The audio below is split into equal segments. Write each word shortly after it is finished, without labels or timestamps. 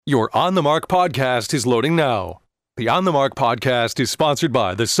Your On the Mark podcast is loading now. The On the Mark podcast is sponsored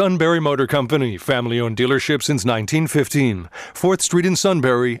by the Sunbury Motor Company, family-owned dealership since 1915, 4th Street in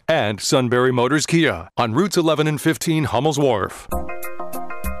Sunbury, and Sunbury Motors Kia on routes 11 and 15 Hummel's Wharf.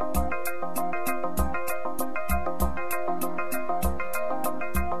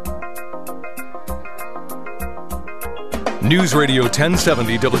 News Radio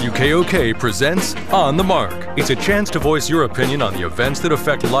 1070 WKOK presents On the Mark. It's a chance to voice your opinion on the events that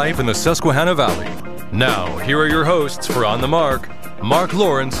affect life in the Susquehanna Valley. Now, here are your hosts for On the Mark, Mark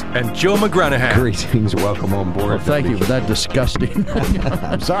Lawrence and Joe McGranahan. Greetings. Welcome on board. Well, thank you for that disgusting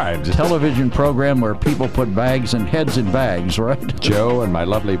I'm sorry. I'm just television program where people put bags and heads in bags, right? Joe and my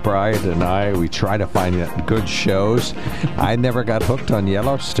lovely bride and I, we try to find good shows. I never got hooked on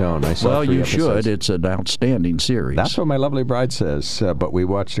Yellowstone. I saw well, 3 you episodes. should. It's an outstanding series. That's what my lovely bride says. But we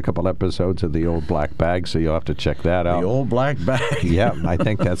watched a couple episodes of The Old Black Bag, so you'll have to check that out. The Old Black Bag. Yeah, I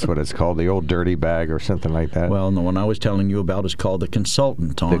think that's what it's called, The Old Dirty Bag or something like that. Well, and the one I was telling you about is called The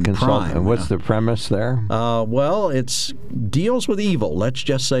Consultant on Prime. And what's the premise there? Well, it deals with evil, let's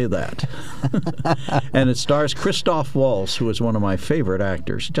just say that. And it stars Christoph Waltz, who is one of my favorite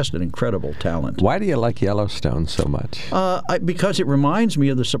actors. Just an incredible talent. Why do you like Yellowstone so much? Because it reminds me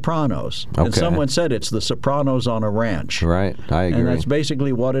of The Sopranos. Okay. And someone said it's The Sopranos on a ranch. Right, I agree. And that's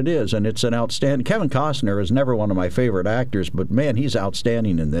basically what it is. And it's an outstanding... Kevin Costner is never one of my favorite actors, but man, he's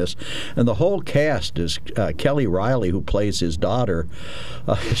outstanding in this. And the whole cast is Kelly Riley, who plays his daughter.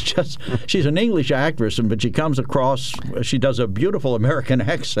 It's just... She's an English actress, but she comes across... She does a beautiful American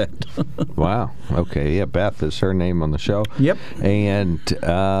accent. Wow. Okay. Yeah, Beth is her name on the show. Yep. And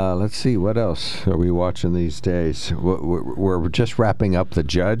let's see, what else are we watching these days? We're just wrapping up The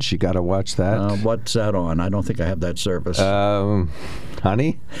Judge. You got to watch that. What's that on? I don't think I have that service.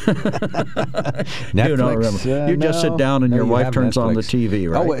 Honey? Netflix? You don't remember. You just sit down and your wife turns on the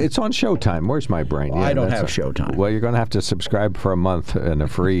TV, right? Oh, it's on Showtime. Where's my brain? I don't have Showtime. Well, you're going to have to subscribe for a month and a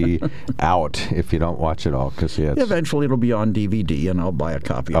free out if you don't watch it all. Eventually it'll be on DVD, and I'll buy a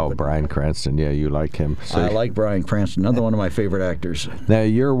copy of it. Oh, Bryan Cranston. Yeah, you like him. I like Bryan Cranston. Another one of my favorite actors. Now,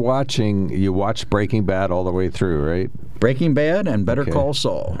 you watched Breaking Bad all the way through, right? Breaking Bad and Better Call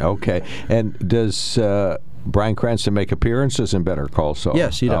Saul. Okay. And does Bryan Cranston make appearances in Better Call Saul?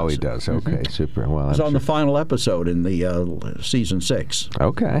 Yes, he does. Oh, he does. Okay, super. Well, he's on the final episode in the season 6.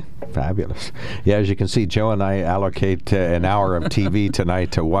 Okay, fabulous. Yeah, as you can see, Joe and I allocate an hour of TV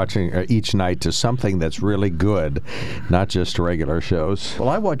tonight to watching each night to something that's really good, not just regular shows. Well,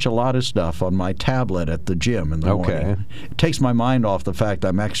 I watch a lot of stuff on my tablet at the gym in the morning. It takes my mind off the fact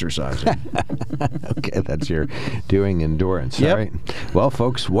I'm exercising. Okay, that's your doing endurance. Yep. All right. Well,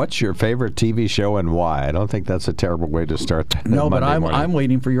 folks, what's your favorite TV show and why? I don't think that's a terrible way to start. No, but I'm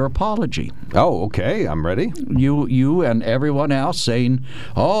waiting for your apology. Oh, okay, I'm ready. You and everyone else saying,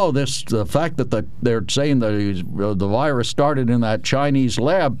 the fact that they're saying the virus started in that Chinese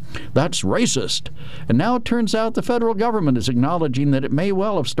lab, that's racist. And now it turns out the federal government is acknowledging that it may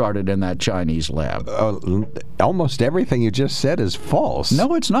well have started in that Chinese lab. Almost everything you just said is false.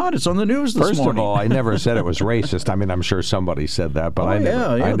 No, it's not. It's on the news this morning. First of all, I never said it was racist. I mean, I'm sure somebody said that, but I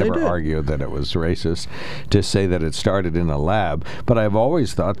never argued that it was racist to say that it started in a lab. But I've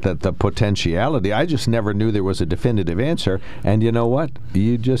always thought that the potentiality, I just never knew there was a definitive answer. And you know what?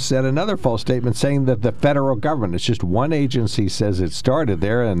 You just said another false statement saying that the federal government, it's just one agency says it started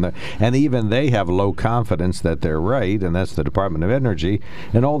there, and even they have low confidence that they're right, and that's the Department of Energy.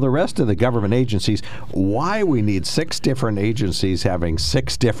 And all the rest of the government agencies, why we need 6 different agencies having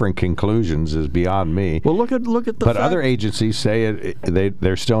 6 different conclusions is beyond me. Well, look at the But fact, other agencies say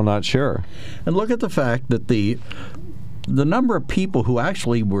they're still not sure. And look at the fact that the number of people who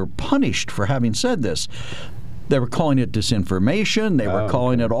actually were punished for having said this. They were calling it disinformation. They were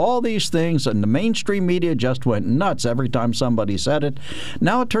calling it all these things, and the mainstream media just went nuts every time somebody said it.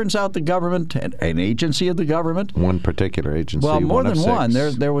 Now it turns out the government, an agency of the government, one particular agency, well, more than 6. one.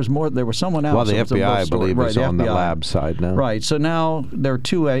 There was more. There was someone else. Well, the FBI, I believe, is on the lab side now. Right. So now there are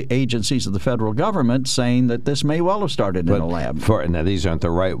 2 agencies of the federal government saying that this may well have started in a lab. Now, these aren't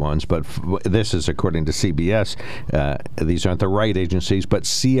the right ones, but this is according to CBS. These aren't the right agencies, but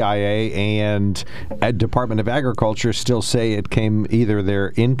CIA and Department of Agriculture still say it came either they're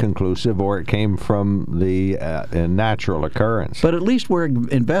inconclusive or it came from the natural occurrence. But at least we're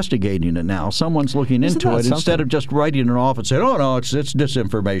investigating it now. Someone's looking into it instead of just writing it off and saying, "Oh no, it's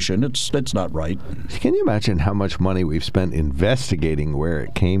disinformation. It's not right." Can you imagine how much money we've spent investigating where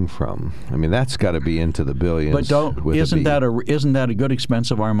it came from? I mean, that's got to be into the billions. But isn't that a good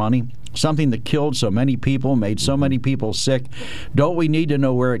expense of our money? Something that killed so many people, made so many people sick. Don't we need to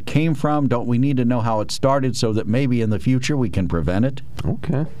know where it came from? Don't we need to know how it started so so that maybe in the future we can prevent it?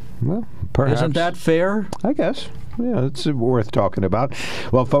 Okay. Well, perhaps. Isn't that fair? I guess. Yeah, it's worth talking about.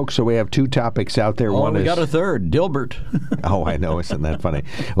 Well, folks, so we have two topics out there. One we got a third, Dilbert. Oh, I know. Isn't that funny?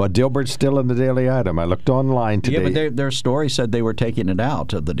 Well, Dilbert's still in the Daily Item. I looked online today. Yeah, but their story said they were taking it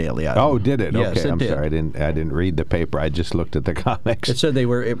out of the Daily Item. Oh, did it? Yes, okay, it I'm did. sorry. I didn't read the paper. I just looked at the comics. It said they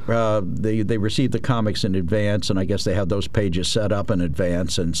received the comics in advance, and I guess they have those pages set up in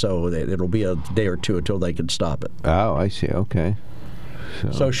advance, and so it'll be a day or two until they can stop it. Oh, I see. Okay.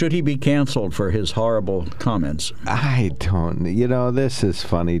 So should he be canceled for his horrible comments? I don't. This is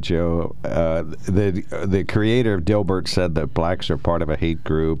funny, Joe. The creator of Dilbert said that blacks are part of a hate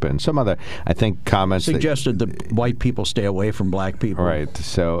group, and some other, I think, comments suggested that white people stay away from black people. Right.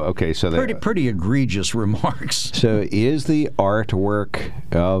 So okay. So pretty egregious remarks. So is the artwork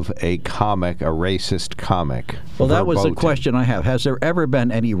of a comic a racist comic? Well, that was the question I have. Has there ever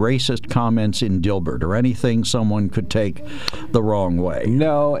been any racist comments in Dilbert, or anything someone could take the wrong way?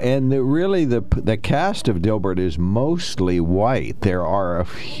 No, and really the cast of Dilbert is mostly white. There are a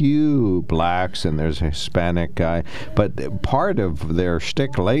few blacks and there's a Hispanic guy, but part of their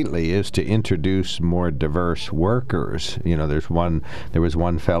shtick lately is to introduce more diverse workers. There was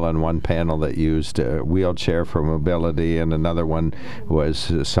one fellow in one panel that used a wheelchair for mobility, and another one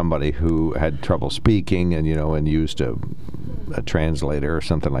was somebody who had trouble speaking and used a translator or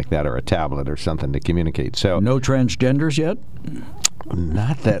something like that, or a tablet or something to communicate. So no transgenders yet?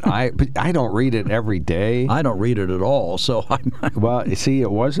 Not that I don't read it every day. I don't read it at all. So well, you see, it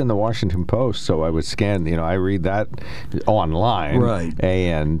was in the Washington Post, so I would scan. I read that online, right?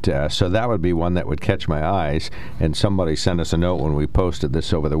 And so that would be one that would catch my eyes. And somebody sent us a note when we posted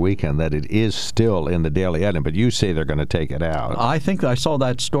this over the weekend that it is still in the Daily Item, but you say they're going to take it out. I think I saw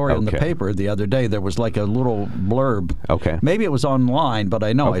that story in the paper the other day. There was like a little blurb. Okay. Maybe it was online, but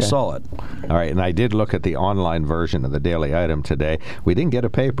I know I saw it. All right, and I did look at the online version of the Daily Item today. We didn't get a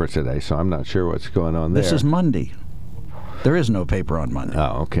paper today, so I'm not sure what's going on there. This is Monday. There is no paper on Monday.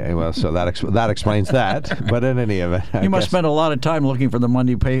 Oh, okay. Well, so that explains that. But in any event, you must spend a lot of time looking for the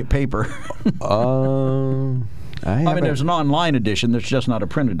Monday paper. I mean, there's an online edition. There's just not a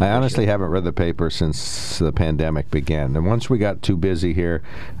printed edition. I honestly haven't read the paper since the pandemic began. And once we got too busy here,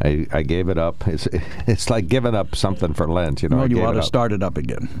 I gave it up. It's like giving up something for Lent. Well, you ought to start it up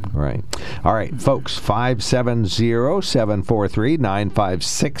again. Right. All right, folks,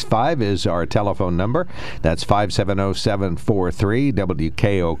 570-743-9565 is our telephone number. That's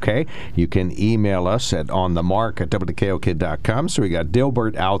 570-743-WKOK. You can email us at onthemark@WKOK.com. So we got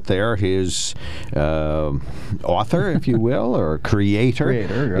Dilbert out there. His author, if you will, or creator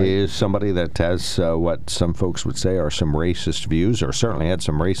right. is somebody that has what some folks would say are some racist views, or certainly had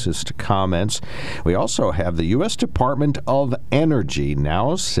some racist comments. We also have the U.S. Department of Energy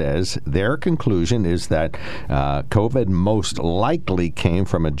now says their conclusion is that COVID most likely came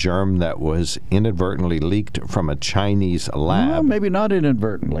from a germ that was inadvertently leaked from a Chinese lab. Well, maybe not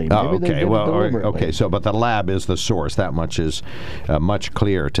inadvertently. Maybe okay. Okay. So, but the lab is the source. That much is much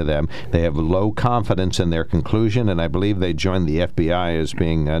clearer to them. They have low confidence in their conclusion, and I believe they joined the FBI as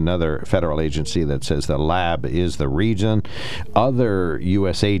being another federal agency that says the lab is the reason. Other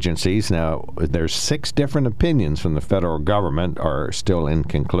U.S. agencies, now there's 6 different opinions from the federal government, are still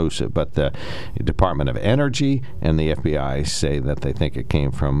inconclusive, but the Department of Energy and the FBI say that they think it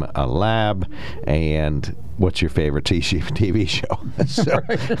came from a lab. And what's your favorite TV show? So,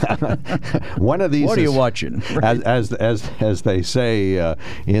 one of these. What are you watching? As they say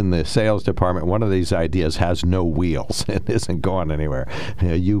in the sales department, one of these ideas has no wheels. It isn't going anywhere.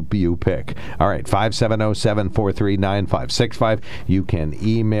 You pick. All right, 570-743-9565. You can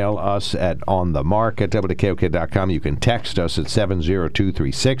email us at onthemark@WKOK.com. You can text us at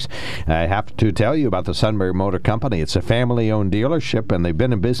 70236. I have to tell you about the Sunbury Motor Company. It's a family-owned dealership, and they've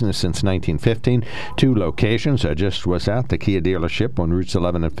been in business since 1915. 2 locations. I just was at the Kia dealership on routes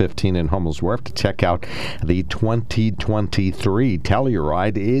 11 and 15 in Hummel's Wharf to check out the 2023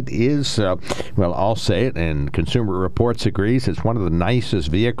 Telluride. It is, well, I'll say it, and Consumer Reports agrees, it's one of the nicest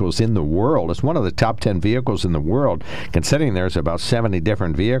vehicles in the world. It's one of the top 10 vehicles in the world, considering there's about 70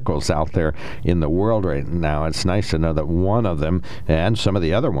 different vehicles out there in the world right now. It's nice to know that one of them, and some of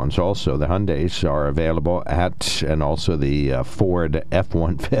the other ones also, the Hyundais, are available at, and also the Ford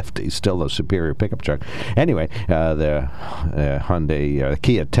F-150, still a superior pickup truck. Anyway, the Hyundai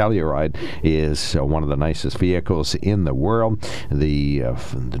Kia Telluride is one of the nicest vehicles in the world. The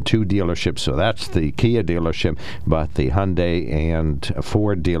two dealerships, so that's the Kia dealership, but the Hyundai and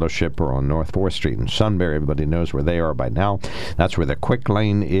Ford dealership are on North 4th Street in Sunbury. Everybody knows where they are by now. That's where the Quick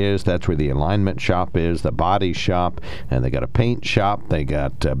Lane is. That's where the alignment shop is, the body shop, and they got a paint shop. They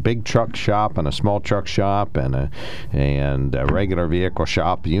got a big truck shop and a small truck shop and a regular vehicle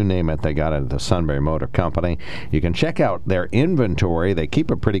shop. You name it, they got it at the Sunbury Motor Company. You can check out their inventory. They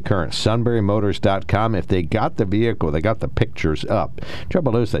keep it pretty current. SunburyMotors.com. If they got the vehicle, they got the pictures up.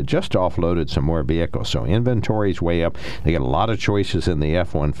 Trouble is, they just offloaded some more vehicles, so inventory's way up. They got a lot of choices in the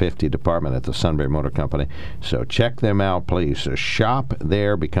F-150 department at the Sunbury Motor Company, so check them out, please. So shop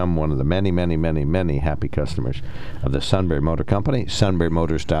there, become one of the many, many, many, many happy customers of the Sunbury Motor Company.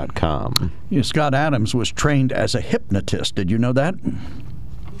 SunburyMotors.com. Scott Adams was trained as a hypnotist. Did you know that?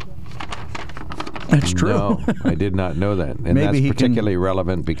 That's true. No, I did not know that. And maybe that's particularly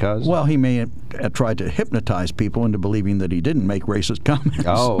relevant because? Well, he may have tried to hypnotize people into believing that he didn't make racist comments.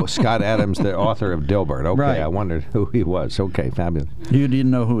 Oh, Scott Adams, the author of Dilbert. Okay, right. I wondered who he was. Okay, fabulous. You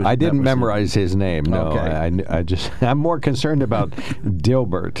didn't know who? I didn't memorize his name. No, okay. I'm more concerned about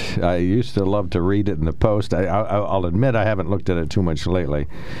Dilbert. I used to love to read it in the Post. I'll admit I haven't looked at it too much lately,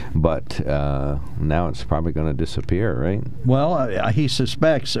 but now it's probably going to disappear, right? Well, he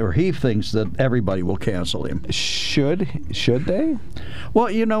suspects, or he thinks, that everybody will cancel him. Should they? Well,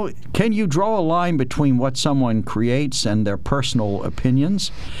 can you draw a line between what someone creates and their personal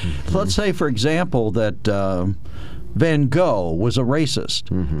opinions? Mm-hmm. Let's say, for example, that Van Gogh was a racist.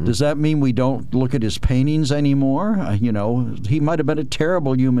 Mm-hmm. Does that mean we don't look at his paintings anymore? He might have been a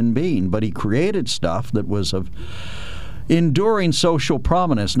terrible human being, but he created stuff that was of enduring social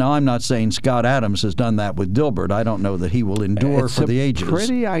prominence. Now, I'm not saying Scott Adams has done that with Dilbert. I don't know that he will endure for the ages. It's a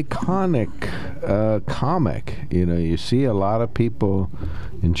pretty iconic comic. You see a lot of people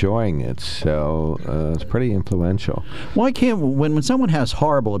enjoying it, so it's pretty influential. Why can't, when someone has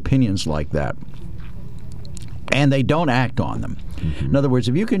horrible opinions like that, and they don't act on them. Mm-hmm. In other words,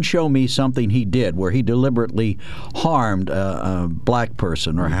 if you can show me something he did where he deliberately harmed a black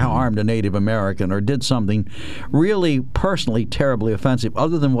person or harmed a Native American or did something really personally terribly offensive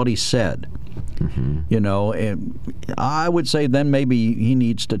other than what he said, and I would say then maybe he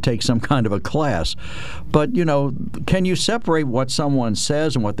needs to take some kind of a class. But, can you separate what someone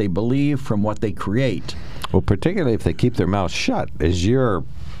says and what they believe from what they create? Well, particularly if they keep their mouth shut, is your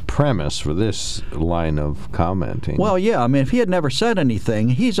premise for this line of commenting. Well, yeah. I mean, if he had never said anything,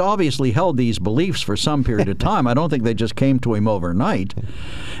 he's obviously held these beliefs for some period of time. I don't think they just came to him overnight.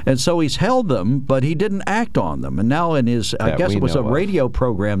 And so he's held them, but he didn't act on them. And now in his, I guess it was a radio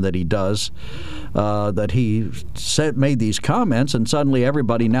program that he does, that he made these comments, and suddenly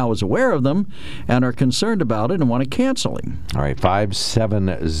everybody now is aware of them and are concerned about it and want to cancel him. All right,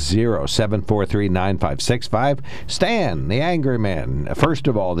 570-743-9565. Stan, the angry man. First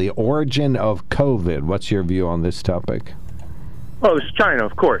of all, the origin of COVID. What's your view on this topic? Well, it's China,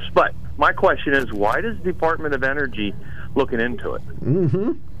 of course. But my question is, why does the Department of Energy looking into it?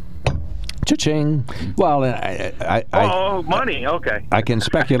 Mm-hmm. Cha-ching. Well, money. Okay. I can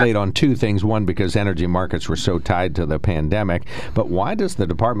speculate on two things. One, because energy markets were so tied to the pandemic. But why does the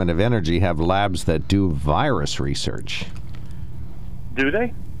Department of Energy have labs that do virus research? Do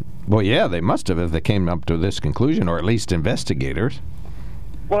they? Well, yeah, they must have if they came up to this conclusion, or at least investigators.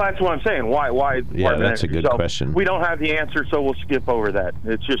 Well, that's what I'm saying. Why? Yeah, that's a good question. We don't have the answer, so we'll skip over that.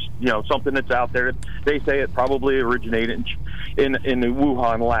 It's just something that's out there. They say it probably originated in the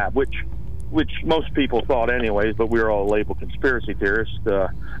Wuhan lab, which most people thought anyways, but we were all labeled conspiracy theorists.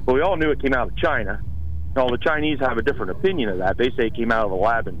 But we all knew it came out of China. All the Chinese have a different opinion of that. They say it came out of a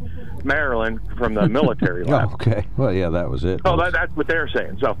lab in Maryland from the military lab. Oh, okay. Well, yeah, that was it. Oh, that's what they're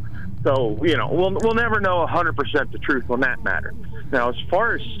saying. So we'll never know 100% the truth on that matter. Now, as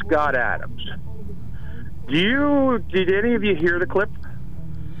far as Scott Adams, did any of you hear the clip?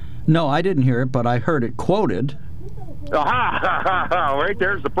 No, I didn't hear it, but I heard it quoted. Right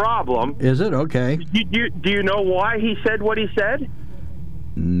there's the problem. Is it? Okay. Do you know why he said what he said?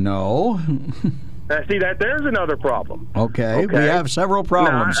 No. See, there's another problem. Okay. We have several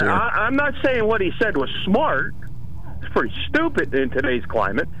problems here. I'm not saying what he said was smart. It's pretty stupid in today's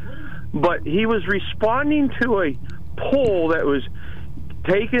climate. But he was responding to a poll that was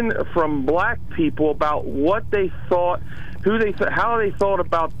taken from black people about what they thought, how they thought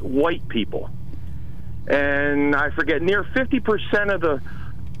about white people. And I forget, near 50% of the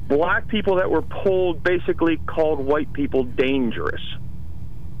black people that were polled basically called white people dangerous.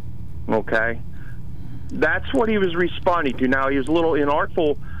 Okay? That's what he was responding to. Now, he was a little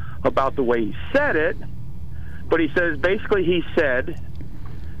inartful about the way he said it, But he said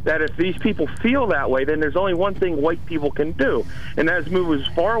that if these people feel that way, then there's only one thing white people can do, and that is move as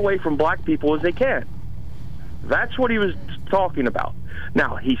far away from black people as they can. That's what he was talking about.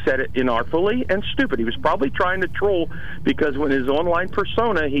 Now, he said it inartfully and stupid. He was probably trying to troll, because when his online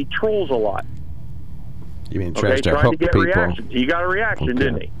persona, he trolls a lot. You mean trying to hook get people? Reactions. He got a reaction,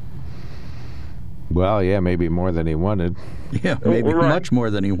 didn't he? Well, yeah, maybe more than he wanted. Yeah, maybe much more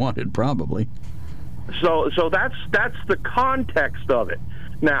than he wanted, probably. So that's the context of it.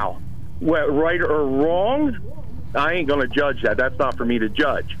 Now, right or wrong, I ain't going to judge that. That's not for me to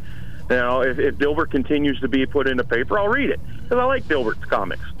judge. You know, if Dilbert continues to be put in the paper, I'll read it, because I like Dilbert's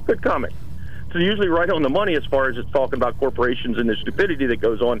comics. Good comic. It's usually right on the money as far as it's talking about corporations and the stupidity that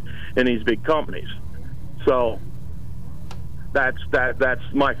goes on in these big companies. So that's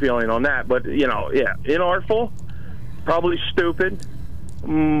my feeling on that. But, you know, yeah, inartful, probably stupid.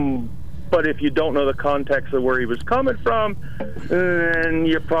 But if you don't know the context of where he was coming from, then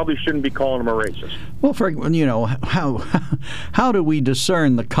you probably shouldn't be calling him a racist. Well, how do we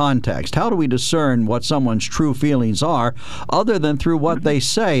discern the context? How do we discern what someone's true feelings are, other than through what they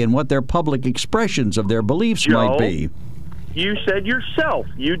say and what their public expressions of their beliefs might be? You said yourself.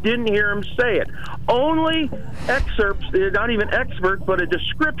 You didn't hear him say it. Only excerpts, not even excerpt, but a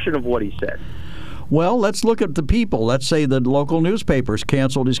description of what he said. Well, let's look at the people. Let's say the local newspapers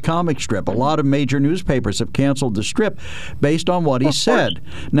canceled his comic strip. A lot of major newspapers have canceled the strip based on what he said.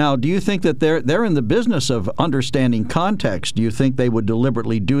 Now, do you think that they're in the business of understanding context? Do you think they would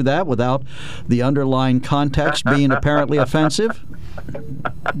deliberately do that without the underlying context being apparently offensive?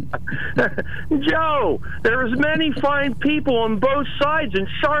 Joe, there's many fine people on both sides in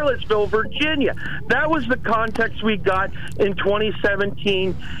Charlottesville, Virginia. That was the context we got in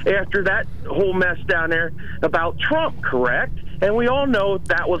 2017 after that whole mess down there about Trump, correct? And we all know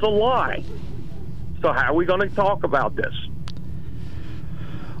that was a lie. So how are we going to talk about this?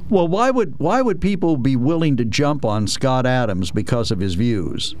 Well, why would people be willing to jump on Scott Adams because of his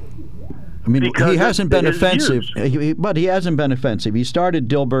views? I mean, he hasn't been offensive, but he hasn't been offensive. He started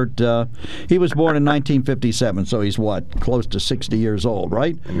Dilbert, he was born in 1957, so he's what, close to 60 years old,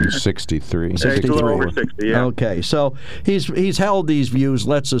 right? He's 63. 63. He's a little over 60, yeah. Okay, so he's held these views,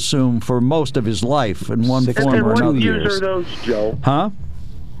 let's assume, for most of his life in one form or another. And what views are those, Joe? Huh?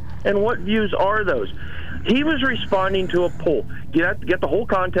 And what views are those? He was responding to a poll. Get the whole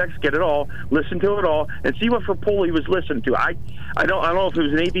context, get it all, listen to it all, and see what for poll he was listening to. I don't know if it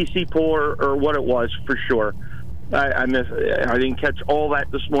was an ABC poll or what it was for sure. I didn't catch all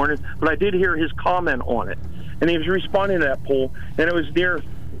that this morning, but I did hear his comment on it, and he was responding to that poll, and it was near.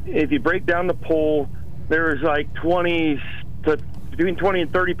 If you break down the poll, there was like between 20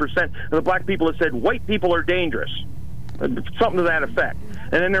 and 30% of the black people that said white people are dangerous, something to that effect,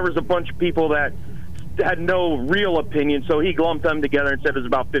 and then there was a bunch of people that had no real opinion, so he lumped them together and said it was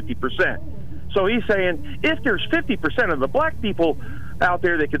about 50%. So he's saying if there's 50% of the black people out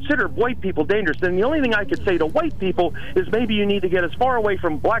there that consider white people dangerous, then the only thing I could say to white people is maybe you need to get as far away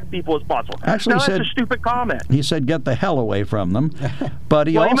from black people as possible. Actually, now, that's a stupid comment. He said get the hell away from them, but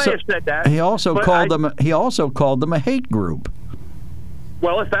he may have said that. He also called them a hate group.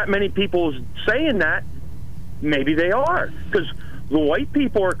 Well, if that many people is saying that, maybe they are, because the white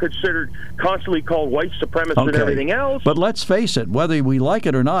people are constantly called white supremacists and everything else. But let's face it, whether we like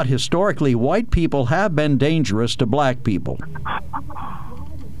it or not, historically, white people have been dangerous to black people.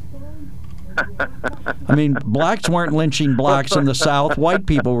 I mean, blacks weren't lynching blacks in the South. White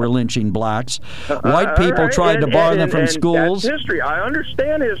people were lynching blacks. White people tried to bar them from schools. That's history. I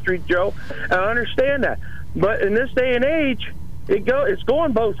understand history, Joe. I understand that. But in this day and age, it's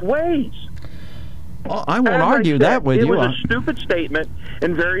going both ways. Well, I won't argue that with you. It was a stupid statement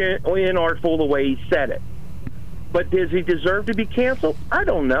and very inartful the way he said it. But does he deserve to be canceled? I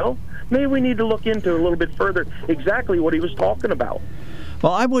don't know. Maybe we need to look into a little bit further exactly what he was talking about.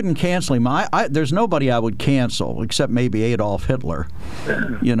 Well, I wouldn't cancel him. There's nobody I would cancel except maybe Adolf Hitler.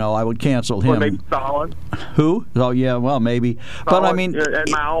 You know, I would cancel him. Or maybe Stalin. Who? Oh, yeah, well, maybe. Stalin, but I mean,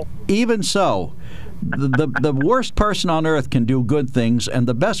 and Mao. Even so, the worst person on earth can do good things, and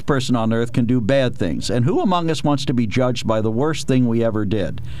the best person on earth can do bad things. And who among us wants to be judged by the worst thing we ever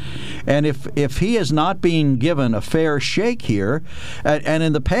did? And if he is not being given a fair shake here, and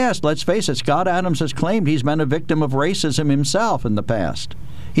in the past, let's face it, Scott Adams has claimed he's been a victim of racism himself in the past.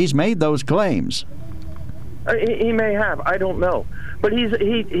 He's made those claims. He may have. I don't know. But he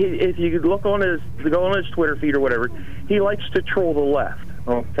if you go on his Twitter feed or whatever, he likes to troll the left.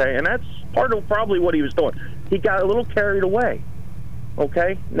 Okay, and that's part of probably what he was doing. He got a little carried away.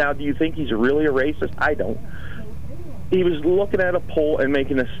 Okay, now do you think he's really a racist? I don't. He was looking at a poll and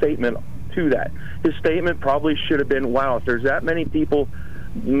making a statement to that. His statement probably should have been, wow, if there's that many people,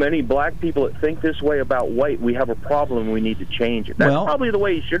 many black people that think this way about white, we have a problem, we need to change it. That's probably the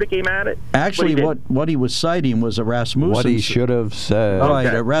way he should have came at it. Actually, what he was citing was a Rasmussen... What he should have said.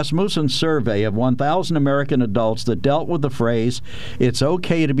 Right, a Rasmussen survey of 1,000 American adults that dealt with the phrase, "It's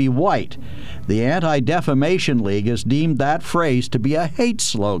okay to be white." The Anti-Defamation League has deemed that phrase to be a hate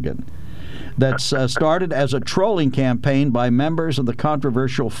slogan that's started as a trolling campaign by members of the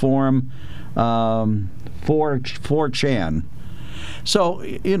controversial forum 4chan. So,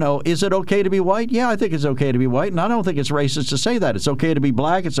 is it okay to be white? Yeah, I think it's okay to be white, and I don't think it's racist to say that. It's okay to be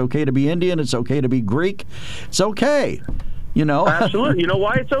black, it's okay to be Indian, it's okay to be Greek. It's okay, Absolutely. You know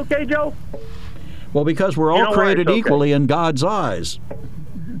why it's okay, Joe? Well, because we're all created equally in God's eyes.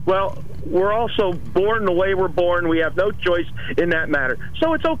 Well, we're also born the way we're born. We have no choice in that matter.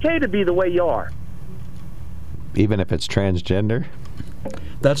 So it's okay to be the way you are. Even if it's transgender?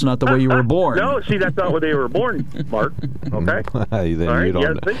 That's not the way you were born. No, see, that's not where they were born, Mark. Okay? Think about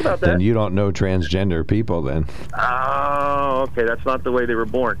that. Then you don't know transgender people, then. Oh, okay, that's not the way they were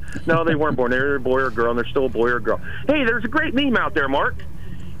born. No, they weren't born. They were a boy or a girl, and they're still a boy or a girl. Hey, there's a great meme out there, Mark.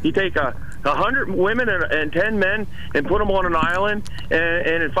 You take 100 women and 10 men and put them on an island,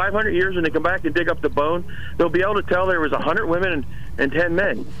 and in 500 years, when they come back and dig up the bone, they'll be able to tell there was 100 women and 10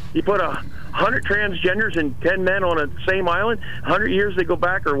 men. You put 100 transgenders and 10 men on a same island, 100 years they go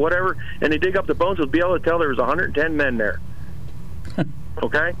back or whatever, and they dig up the bones, they'll be able to tell there was 110 men there.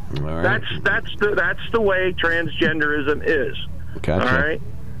 Okay? All right. That's the way transgenderism is. Gotcha. All right?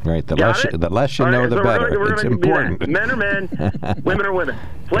 Right. The less you know, the better. It's important. Men are men, women are women.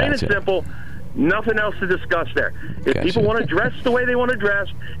 Plain and simple. Nothing else to discuss there. If people want to dress the way they want to dress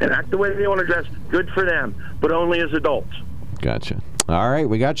and act the way they want to dress, good for them, but only as adults. Gotcha. All right,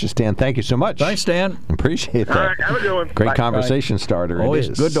 we got you, Stan. Thank you so much. Thanks, Stan. Appreciate that. All right, have a good one. Great conversation starter. Always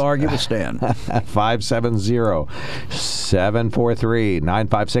good to argue with Stan.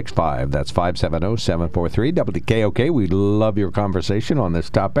 570-743-9565. That's 570-743-WKOK. We love your conversation on this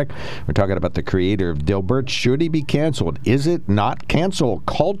topic. We're talking about the creator of Dilbert. Should he be canceled? Is it not cancel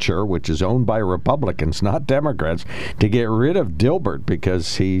culture, which is owned by Republicans, not Democrats, to get rid of Dilbert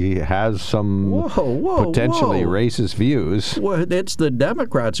because he has some potentially racist views? Well, it's the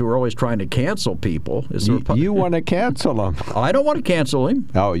Democrats who are always trying to cancel people. You want to cancel him? I don't want to cancel him.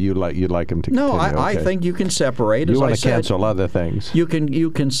 Oh, you'd like him to? No, continue. I think you can separate. You want to cancel other things. You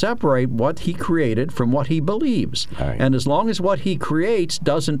can separate what he created from what he believes, and as long as what he creates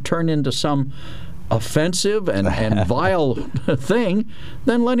doesn't turn into some offensive and vile thing,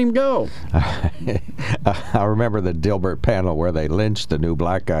 then let him go. I remember the Dilbert panel where they lynched the new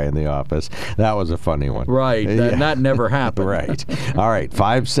black guy in the office. That was a funny one. Right. That never happened. Right. All right.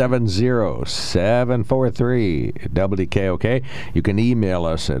 570-743-WKOK. You can email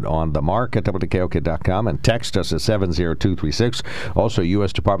us at onthemark@WKOK.com and text us at 70236. Also,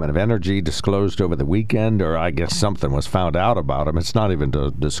 U.S. Department of Energy disclosed over the weekend, or I guess something was found out about him. It's not even a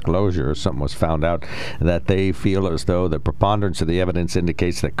disclosure. Something was found out that they feel as though the preponderance of the evidence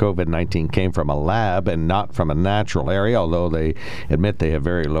indicates that COVID-19 came from a lab and not from a natural area, although they admit they have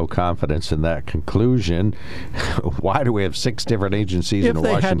very low confidence in that conclusion. Why do we have 6 different agencies in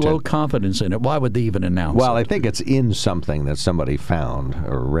Washington? If they had low confidence in it, why would they even announce it? Well, I think it's in something that somebody found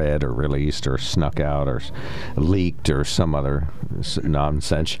or read or released or snuck out or leaked or some other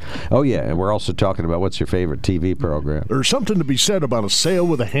nonsense. Oh, yeah, and we're also talking about what's your favorite TV program. There's something to be said about a sale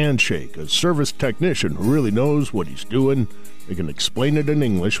with a handshake, a service technician who really knows what he's doing. They can explain it in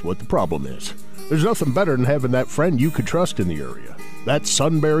English what the problem is. There's nothing better than having that friend you could trust in the area. That's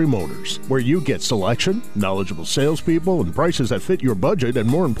Sunbury Motors, where you get selection, knowledgeable salespeople, and prices that fit your budget, and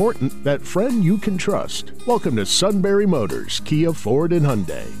more important, that friend you can trust. Welcome to Sunbury Motors, Kia, Ford, and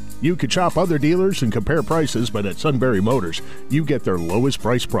Hyundai. You could shop other dealers and compare prices, but at Sunbury Motors, you get their lowest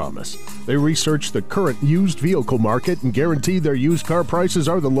price promise. They research the current used vehicle market and guarantee their used car prices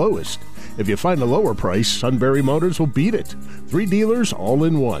are the lowest. If you find a lower price, Sunbury Motors will beat it. 3 dealers all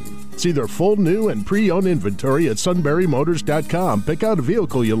in one. See their full new and pre-owned inventory at sunburymotors.com. Pick out a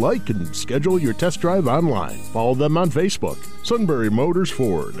vehicle you like and schedule your test drive online. Follow them on Facebook. Sunbury Motors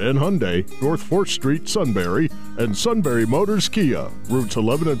Ford and Hyundai, North 4th Street, Sunbury, and Sunbury Motors Kia, routes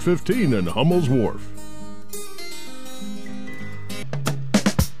 11 and 15 in Hummel's Wharf.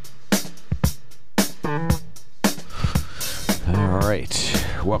 All right.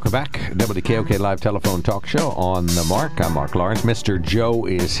 Welcome back. WKOK Live Telephone Talk Show On the Mark. I'm Mark Lawrence. Mr. Joe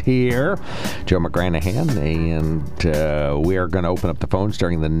is here, Joe McGranahan, and we are going to open up the phones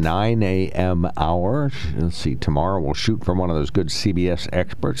during the 9 a.m. hour. Let's see, tomorrow we'll shoot from one of those good CBS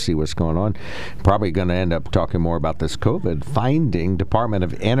experts, see what's going on. Probably going to end up talking more about this COVID finding. Department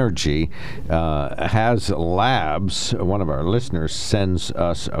of Energy has labs. One of our listeners sends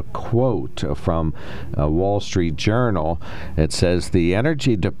us a quote from Wall Street Journal. It says the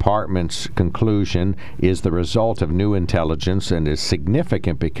Energy Department's conclusion is the result of new intelligence and is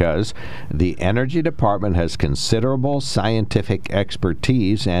significant because the Energy Department has considerable scientific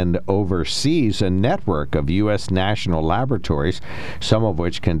expertise and oversees a network of U.S. national laboratories, some of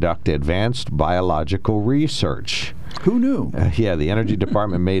which conduct advanced biological research. Who knew? Yeah, the Energy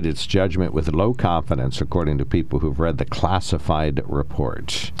Department made its judgment with low confidence, according to people who've read the classified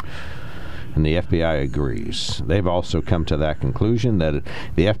reports. And the FBI agrees. They've also come to that conclusion that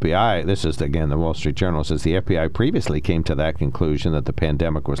the FBI, this is again the Wall Street Journal, says the FBI previously came to that conclusion that the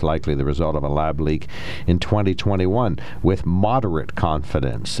pandemic was likely the result of a lab leak in 2021 with moderate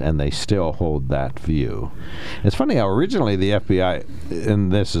confidence, and they still hold that view. It's funny how originally the FBI,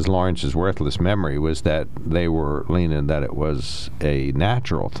 and this is Lawrence's worthless memory, was that they were leaning that it was a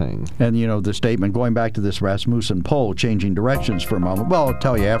natural thing. And, you know, the statement, going back to this Rasmussen poll, changing directions for a moment, well, I'll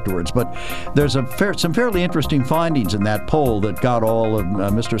tell you afterwards, but there's some fairly interesting findings in that poll that got all of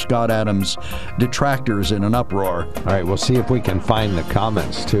Mr. Scott Adams' detractors in an uproar. All right, we'll see if we can find the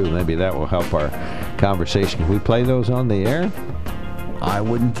comments, too. Maybe that will help our conversation. Can we play those on the air? I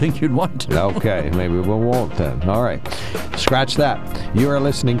wouldn't think you'd want to. Okay, maybe we won't then. All right, scratch that. You are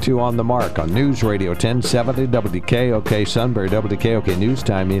listening to On the Mark on News Radio 1070 WKOK Sunbury, WKOK News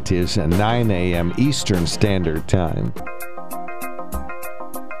Time. It is 9 a.m. Eastern Standard Time.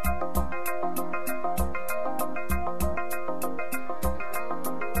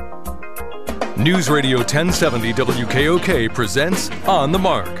 News Radio 1070 WKOK presents On the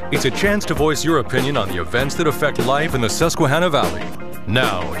Mark. It's a chance to voice your opinion on the events that affect life in the Susquehanna Valley.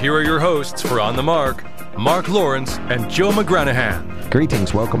 Now, here are your hosts for On the Mark, Mark Lawrence and Joe McGranahan.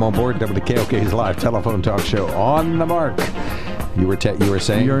 Greetings. Welcome on board WKOK's live telephone talk show On the Mark. You were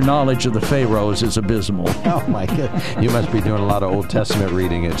saying? Your knowledge of the Pharaohs is abysmal. Oh, my God. You must be doing a lot of Old Testament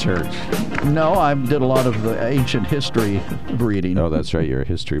reading at church. No, I did a lot of the ancient history reading. Oh, that's right. You're a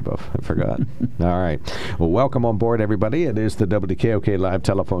history buff. I forgot. All right. Well, welcome on board, everybody. It is the WKOK Live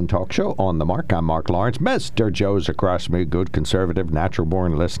Telephone Talk Show On the Mark. I'm Mark Lawrence. Mr. Joe's across me, good conservative,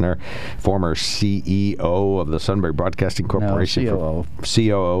 natural-born listener, former CEO of the Sunbury Broadcasting Corporation. No,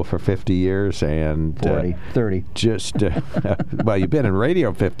 COO for 50 years. And 30. Just... well, you've been in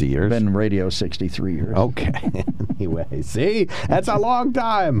radio 50 years. Been in radio 63 years. Okay. Anyway, see? That's a long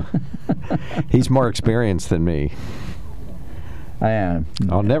time. He's more experienced than me. I am.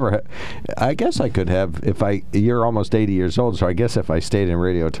 I'll never. I guess I could have you're almost 80 years old, so I guess if I stayed in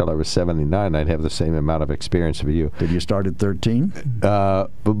radio until I was 79, I'd have the same amount of experience with you. Did you start at 13?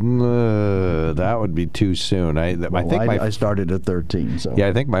 That would be too soon. I started at 13. So yeah,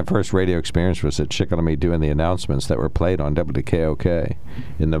 I think my first radio experience was at Shikellamy doing the announcements that were played on WKOK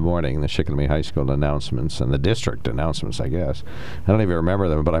in the morning, the Shikellamy High School announcements and the district announcements, I guess. I don't even remember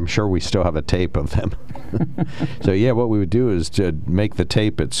them, but I'm sure we still have a tape of them. So yeah, what we would do is to make the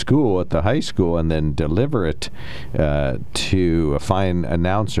tape at school, at the high school, and then deliver it to a fine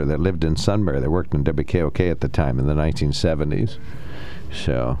announcer that lived in Sunbury that worked in WKOK at the time in the 1970s.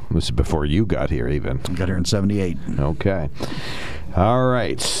 So this is before you got here even. I got here in 78. Okay. All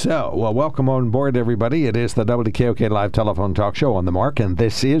right. So, well, welcome on board, everybody. It is the WKOK Live Telephone Talk Show On the Mark, and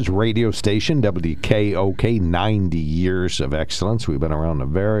this is radio station WKOK, 90 years of excellence. We've been around a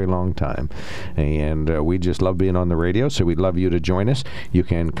very long time, and we just love being on the radio, so we'd love you to join us. You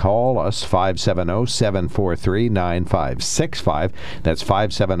can call us 570-743-9565. That's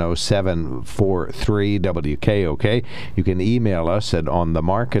 570-743-WKOK. You can email us at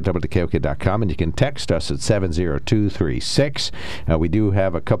onthemark@WKOK.com, and you can text us at 70236. We do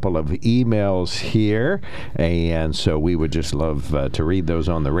have a couple of emails here, and so we would just love to read those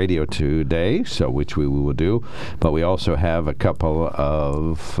on the radio today, so which we will do. But we also have a couple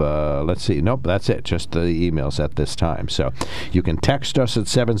of, let's see, nope, that's it, just the emails at this time. So you can text us at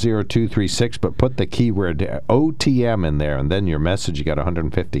 70236, but put the keyword OTM in there, and then your message, you got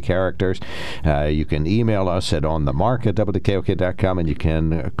 150 characters. You can email us at onthemark@WKOK.com, and you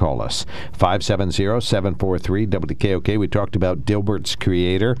can call us 570-743-WKOK. We talked about Dilbert's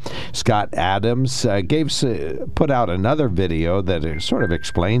creator, Scott Adams, put out another video that sort of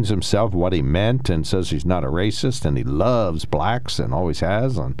explains himself, what he meant, and says he's not a racist and he loves blacks and always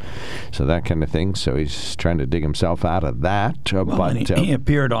has, and so that kind of thing. So he's trying to dig himself out of that. But he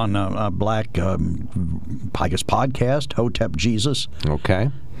appeared on a black, I guess, podcast, Hotep Jesus. Okay.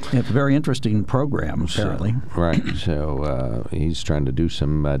 It's a very interesting program, apparently. So he's trying to do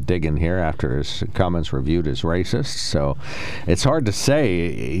some digging here after his comments were viewed as racist. So it's hard to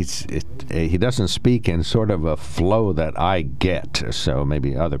say. He doesn't speak in sort of a flow that I get. So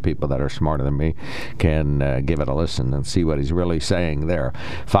maybe other people that are smarter than me can give it a listen and see what he's really saying there.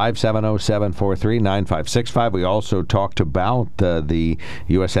 570-743-9565. We also talked about the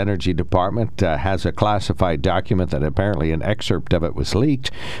U.S. Energy Department has a classified document that apparently an excerpt of it was leaked.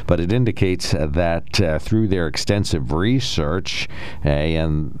 But it indicates that through their extensive research,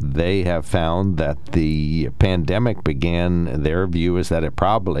 and they have found that the pandemic began, their view is that it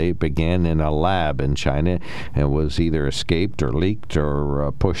probably began in a lab in China and was either escaped or leaked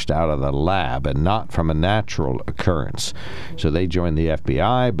or pushed out of the lab and not from a natural occurrence. So they joined the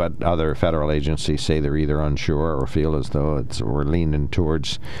FBI, but other federal agencies say they're either unsure or feel as though we're leaning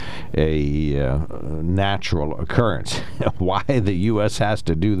towards a natural occurrence. Why the U.S. has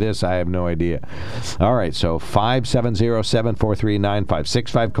to do this, I have no idea. All right, so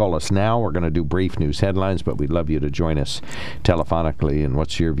 570-743-9565. Call us now. We're going to do brief news headlines, but we'd love you to join us telephonically. And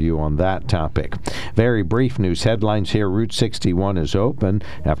what's your view on that topic? Very brief news headlines here. Route 61 is open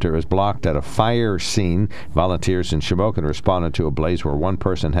after it was blocked at a fire scene. Volunteers in Shamokin responded to a blaze where one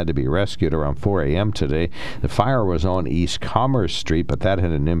person had to be rescued around 4 a.m. today. The fire was on East Commerce Street, but that had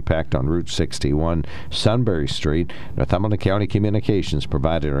an impact on Route 61, Sunbury Street. Northumberland County Communications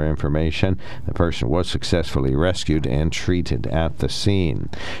provided our information. The person was successfully rescued and treated at the scene.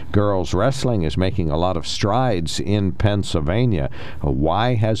 Girls wrestling is making a lot of strides in Pennsylvania.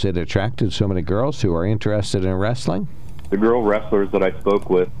 Why has it attracted so many girls who are interested in wrestling? The girl wrestlers that I spoke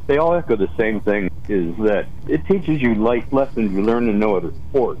with, they all echo the same thing, is that it teaches you life lessons you learn in no other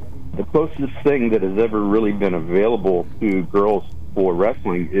sport. The closest thing that has ever really been available to girls for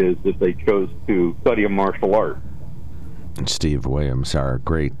wrestling is that they chose to study a martial art. Steve Williams, our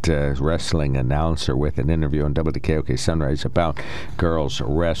great wrestling announcer, with an interview on WKOK Sunrise about girls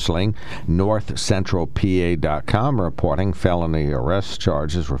wrestling. NorthCentralPA.com reporting felony arrest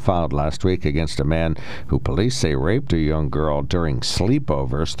charges were filed last week against a man who police say raped a young girl during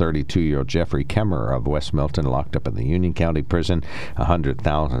sleepovers. 32-year-old Jeffrey Kemmer of West Milton locked up in the Union County Prison,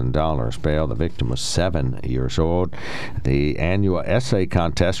 $100,000 bail. The victim was 7 years old. The annual essay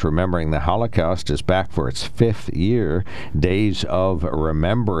contest remembering the Holocaust is back for its 5th year. Days of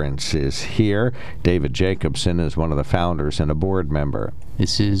Remembrance is here. David Jacobson is one of the founders and a board member.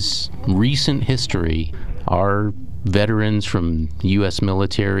 This is recent history. Our veterans from U.S.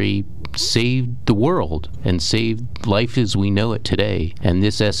 military saved the world and saved life as we know it today. And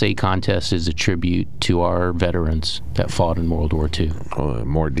this essay contest is a tribute to our veterans that fought in World War II.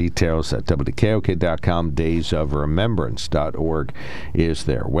 More details at WKOK.com. daysofremembrance.org is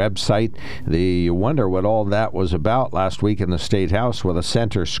their website. You wonder what all that was about last week in the State House. Well, the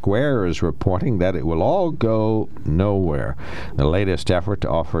Center Square is reporting that it will all go nowhere. The latest effort to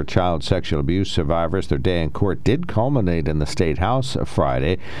offer child sexual abuse survivors their day in court did culminate in the State House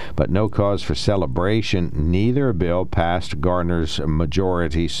Friday, but no cause for celebration. Neither bill passed Gardner's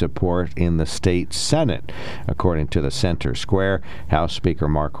majority support in the state Senate. According to the Center Square, House Speaker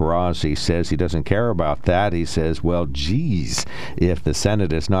Mark Rossi says he doesn't care about that. He says, well, geez, if the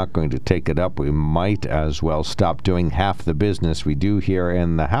Senate is not going to take it up, we might as well stop doing half the business we do here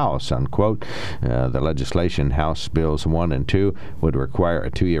in the House, unquote. The legislation, House Bills 1 and 2, would require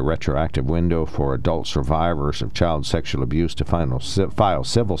a 2-year retroactive window for adult survivors of child sexual abuse to file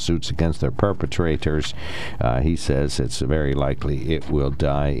civil suits against their perpetrators. He says it's very likely it will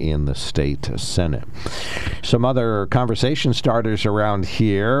die in the state Senate. Some other conversation starters around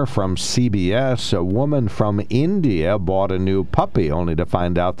here from CBS. A woman from India bought a new puppy only to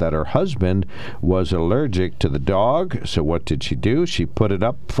find out that her husband was allergic to the dog. So what did she do? She put it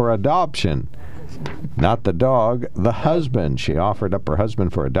up for adoption. Not the dog, the husband. She offered up her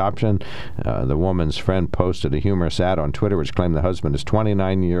husband for adoption. The woman's friend posted a humorous ad on Twitter which claimed the husband is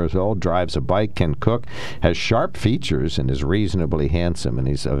 29 years old, drives a bike, can cook, has sharp features, and is reasonably handsome, and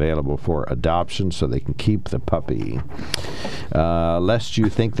he's available for adoption so they can keep the puppy. Lest you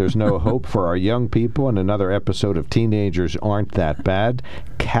think there's no hope for our young people, in another episode of Teenagers Aren't That Bad,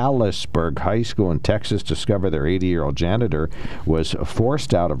 Callisburg High School in Texas discovered their 80-year-old janitor was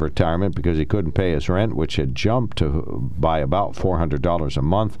forced out of retirement because he couldn't pay his rent, which had jumped by about $400 a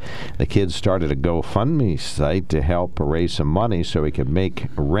month. The kids started a GoFundMe site to help raise some money so he could make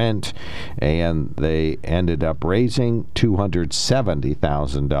rent, and they ended up raising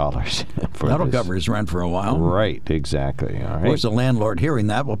 $270,000. That'll cover his rent for a while. Right, exactly. All right. Of course, the landlord hearing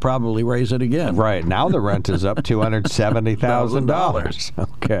that will probably raise it again. Right. Now the rent is up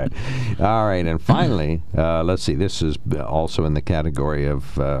 $270,000. Okay. All right. And finally, let's see. This is also in the category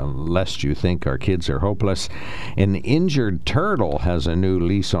of lest you think our kids are hopeless. An injured turtle has a new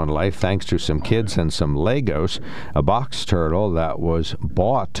lease on life thanks to some kids and some Legos. A box turtle that was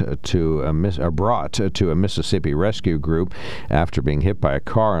brought to a Mississippi rescue group after being hit by a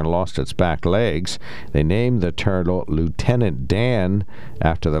car and lost its back legs. They named the turtle Lieutenant Dan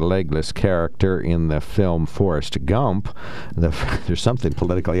after the legless character in the film Forrest Gump. There's something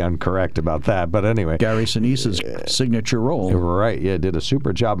politically incorrect about that, but anyway. Gary Sinise's signature role. Right, yeah, did a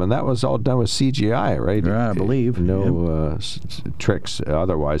super job, and that was all done with CGI, right? Yeah, I believe. No tricks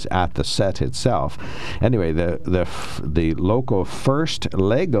otherwise at the set itself. Anyway, the local First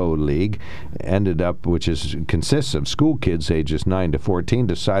Lego League ended up, which consists of school kids ages 9 to 14,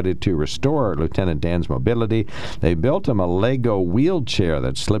 decided to restore Lieutenant Dan's mobility. They built him a Lego wheelchair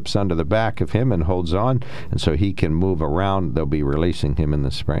that slips under the back of him and holds on, and so he can move around. They'll be releasing him in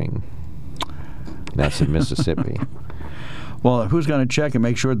the spring. That's in Mississippi. Well, who's going to check and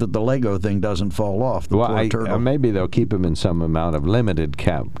make sure that the Lego thing doesn't fall off? Poor turtle. Maybe they'll keep him in some amount of limited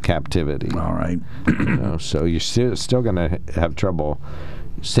captivity. All right. So you're still going to have trouble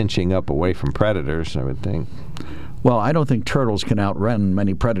cinching up away from predators, I would think. Well, I don't think turtles can outrun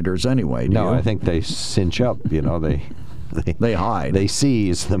many predators anyway. Do you? I think they cinch up. They hide. They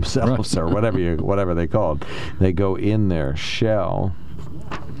seize themselves, or whatever they call it. They go in their shell.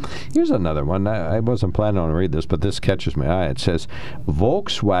 Here's another one. I wasn't planning on to read this, but this catches my eye. It says,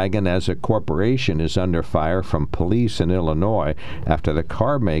 Volkswagen as a corporation is under fire from police in Illinois after the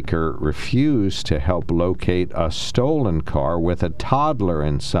car maker refused to help locate a stolen car with a toddler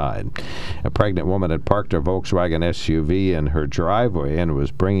inside. A pregnant woman had parked her Volkswagen SUV in her driveway and was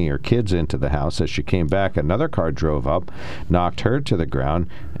bringing her kids into the house. As she came back, another car drove up, knocked her to the ground,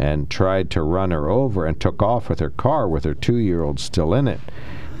 and tried to run her over and took off with her car with her 2-year-old still in it.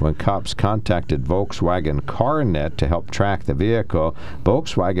 When cops contacted Volkswagen CarNet to help track the vehicle,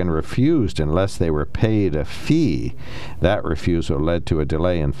 Volkswagen refused unless they were paid a fee. That refusal led to a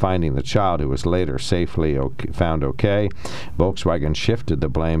delay in finding the child, who was later safely found okay. Volkswagen shifted the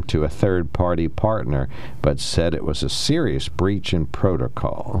blame to a third-party partner, but said it was a serious breach in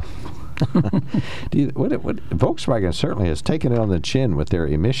protocol. Volkswagen certainly has taken it on the chin with their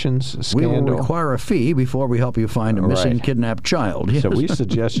emissions scandal. We will require a fee before we help you find a missing, kidnapped child. Yes. So we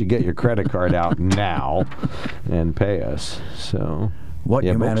suggest you get your credit card out now and pay us. So. What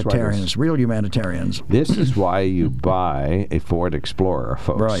humanitarians? Real humanitarians. This is why you buy a Ford Explorer,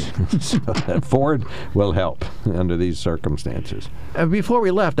 folks. Right. So that Ford will help under these circumstances. Before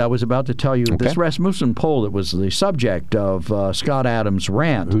we left, I was about to tell you this Rasmussen poll that was the subject of Scott Adams'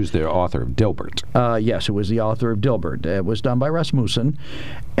 rant. Who's the author of Dilbert? Yes, it was the author of Dilbert. It was done by Rasmussen.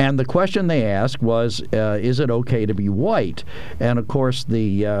 And the question they asked was, is it okay to be white? And, of course,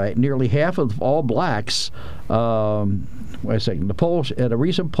 the nearly half of all blacks... wait a second. The poll, at a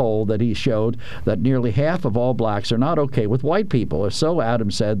recent poll that he showed, that nearly half of all blacks are not okay with white people. If so,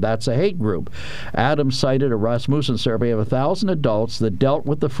 Adams said that's a hate group. Adams cited a Rasmussen survey of 1,000 adults that dealt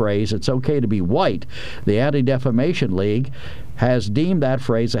with the phrase, it's okay to be white. The Anti-Defamation League has deemed that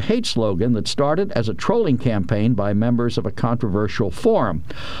phrase a hate slogan that started as a trolling campaign by members of a controversial forum.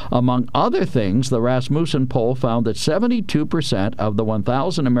 Among other things, the Rasmussen poll found that 72% of the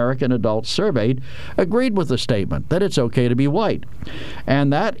 1,000 American adults surveyed agreed with the statement that it's okay to be white,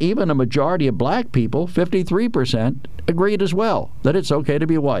 and that even a majority of black people, 53%, agreed as well that it's okay to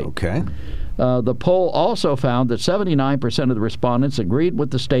be white. Okay. The poll also found that 79% of the respondents agreed with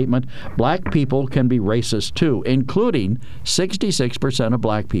the statement, black people can be racist too, including 66% of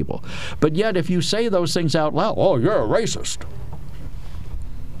black people. But yet, if you say those things out loud, oh, you're a racist.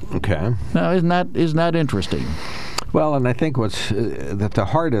 Okay. Now, isn't that interesting? Well, and I think what's at the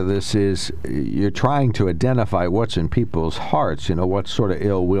heart of this is you're trying to identify what's in people's hearts, what sort of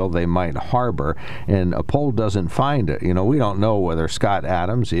ill will they might harbor, and a poll doesn't find it. We don't know whether Scott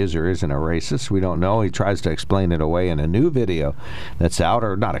Adams is or isn't a racist. We don't know. He tries to explain it away in a new video that's out,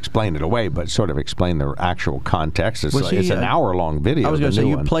 or not explain it away, but sort of explain the actual context. It's an hour-long video. I was going to say,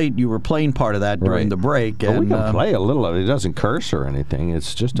 you were playing part of that during the break. And we can play a little of it. It doesn't curse or anything.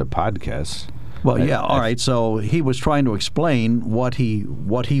 It's just a podcast. Well, yeah, all right. So he was trying to explain what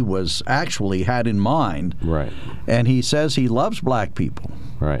he was actually had in mind. Right. And he says he loves black people.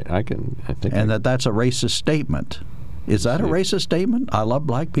 Right. That's a racist statement. Is that a racist statement? I love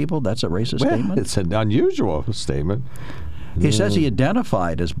black people. That's a racist statement? It's an unusual statement. He says he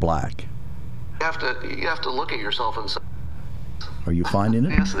identified as black. You have to look at yourself and say, are you finding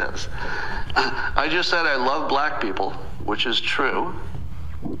it? Yes, it is. I just said I love black people, which is true,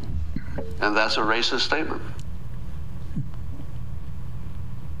 and that's a racist statement.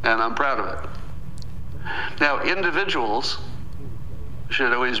 And I'm proud of it. Now, individuals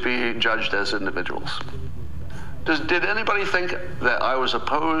should always be judged as individuals. Did anybody think that I was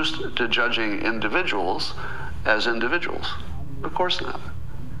opposed to judging individuals as individuals? Of course not.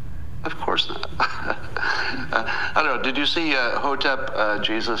 Of course not. I don't know. Did you see Hotep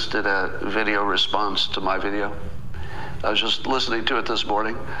Jesus did a video response to my video? I was just listening to it this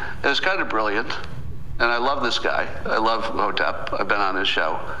morning. It was kind of brilliant, and I love this guy. I love Hotep. I've been on his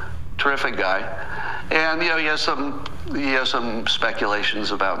show. Terrific guy, and he has some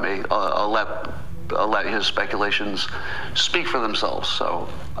speculations about me. I'll let his speculations speak for themselves, so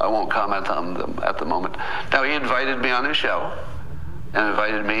I won't comment on them at the moment. Now, he invited me on his show and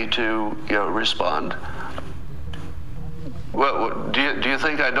invited me to respond. What, do you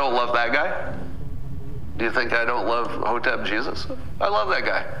think I don't love that guy? Do you think I don't love Hotep Jesus? I love that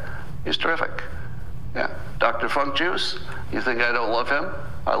guy. He's terrific. Yeah. Dr. Funk Juice, you think I don't love him?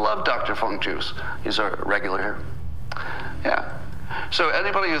 I love Dr. Funk Juice. He's a regular here. Yeah. So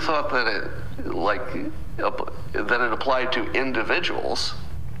anybody who thought that it applied to individuals,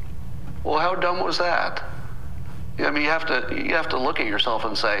 well, how dumb was that? I mean, you have to look at yourself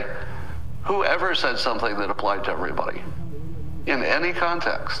and say, whoever said something that applied to everybody, in any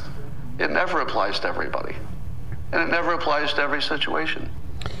context, it never applies to everybody, and it never applies to every situation.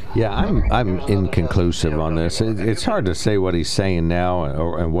 Yeah, I'm inconclusive on this. It's hard to say what he's saying now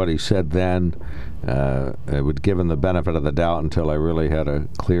and what he said then. I would give him the benefit of the doubt until I really had a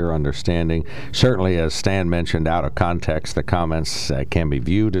clear understanding. Certainly, as Stan mentioned, out of context, the comments can be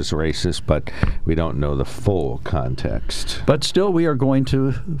viewed as racist, but we don't know the full context. But still, we are going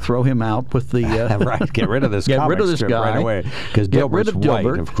to throw him out with the right. Get rid of this. Get rid of this guy right away, because Dilbert's white,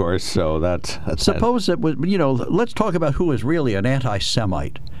 of course. So that's suppose that was Let's talk about who is really an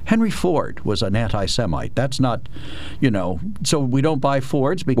anti-Semite. Henry Ford was an anti-Semite. That's not, so we don't buy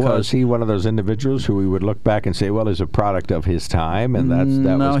Fords because... Was he one of those individuals who we would look back and say, well, he's a product of his time, and that was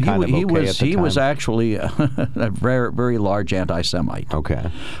kind of okay at the time? He was actually a very, very large anti-Semite.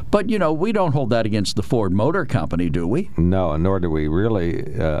 Okay. But, we don't hold that against the Ford Motor Company, do we? No, nor do we really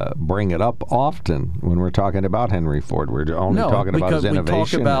bring it up often when we're talking about Henry Ford. We're only talking about his innovation. We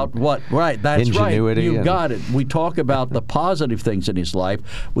talk about what... Right, that's ingenuity. Right. You got it. We talk about the positive things in his life.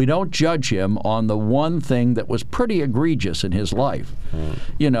 We don't judge him on the one thing that was pretty egregious in his life.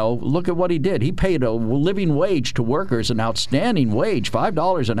 Look at what he did. He paid a living wage to workers, an outstanding wage,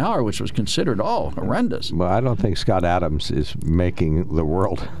 $5 an hour, which was considered horrendous. Well, I don't think Scott Adams is making the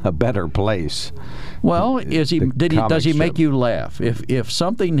world a better place. Well, does he make you laugh? If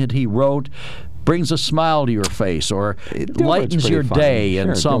something that he wrote brings a smile to your face or lightens your day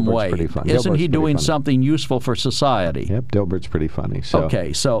in some way, isn't he doing something useful for society? Yep, Dilbert's pretty funny. So.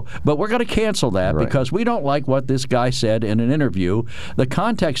 Okay, but we're going to cancel that because we don't like what this guy said in an interview, the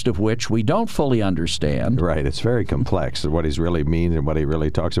context of which we don't fully understand. Right, it's very complex, what he's really mean and what he really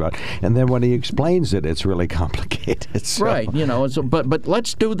talks about. And then when he explains it, it's really complicated. So. Right, but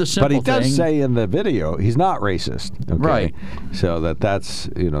let's do the simple thing. But he does say in the video he's not racist. Okay? Right. So that's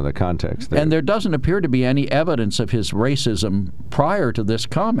the context there. And there doesn't appear to be any evidence of his racism prior to this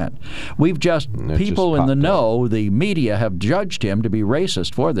comment. We've people in the know, the media have judged him to be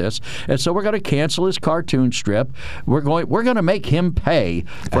racist for this, and so we're going to cancel his cartoon strip. We're going to make him pay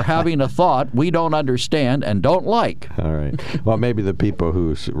for having a thought we don't understand and don't like. All right. Well, maybe the people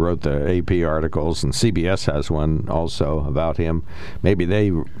who wrote the AP articles, and CBS has one also about him, maybe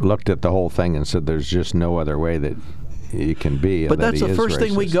they looked at the whole thing and said there's just no other way that he can be. But that's the first racist.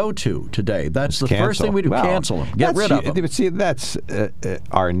 Thing we go to today. That's the first thing we do. Cancel him. Get rid of him. See, that's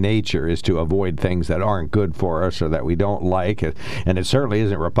our nature, is to avoid things that aren't good for us or that we don't like. And it certainly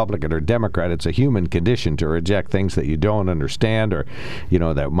isn't Republican or Democrat. It's a human condition to reject things that you don't understand or,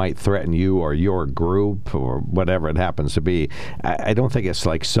 that might threaten you or your group or whatever it happens to be. I don't think it's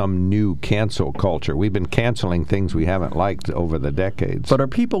like some new cancel culture. We've been canceling things we haven't liked over the decades. But are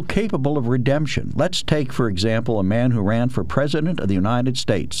people capable of redemption? Let's take, for example, a man who who ran for president of the United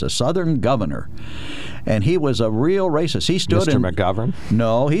States, a Southern governor. And he was a real racist. He stood Mr. McGovern?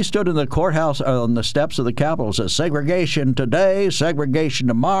 No, he stood in the courthouse on the steps of the Capitol and said, segregation today, segregation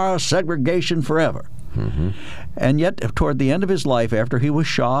tomorrow, segregation forever. Mm-hmm. And yet, toward the end of his life, after he was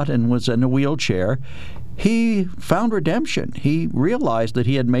shot and was in a wheelchair, he found redemption. He realized that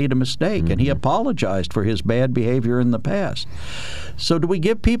he had made a mistake, and he apologized for his bad behavior in the past. So do we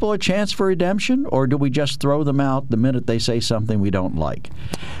give people a chance for redemption, or do we just throw them out the minute they say something we don't like?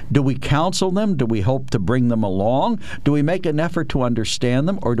 Do we counsel them? Do we hope to bring them along? Do we make an effort to understand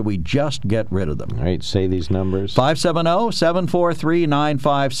them, or do we just get rid of them? All right, say these numbers.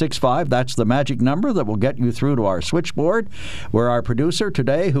 570-743-9565. That's the magic number that will get you through to our switchboard, where our producer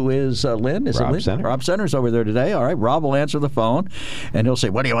today, who is Lynn, Rob Center. Rob Center's over there today. All right, Rob will answer the phone, and he'll say,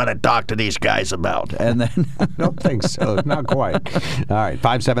 what do you want to talk to these guys about? And then I don't think so. Not quite. All right,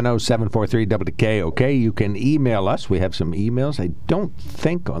 570-743-WKOK. You can email us. We have some emails. I don't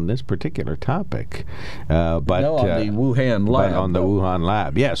think on this particular topic, but no, on the Wuhan lab. But on the Wuhan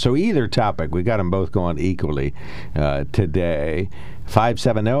lab. Yeah, so either topic, we got them both going equally today.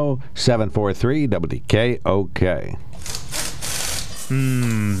 570-743-WKOK.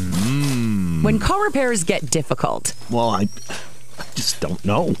 When car repairs get difficult. Well, I just don't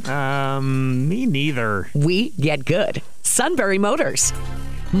know. Me neither. We get good. Sunbury Motors.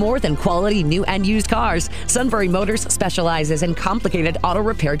 More than quality new and used cars, Sunbury Motors specializes in complicated auto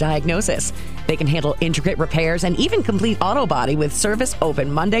repair diagnosis. They can handle intricate repairs and even complete auto body with service open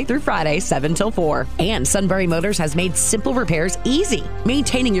Monday through Friday, 7 till 4. And Sunbury Motors has made simple repairs easy.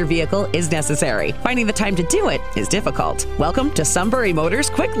 Maintaining your vehicle is necessary. Finding the time to do it is difficult. Welcome to Sunbury Motors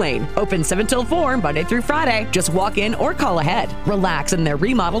Quick Lane. Open 7 till 4, Monday through Friday. Just walk in or call ahead. Relax in their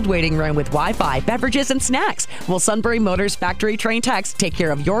remodeled waiting room with Wi-Fi, beverages, and snacks. While Sunbury Motors factory-trained techs take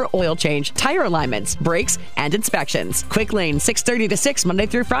care of your oil change, tire alignments, brakes, and inspections. Quick Lane, 6:30 to 6, Monday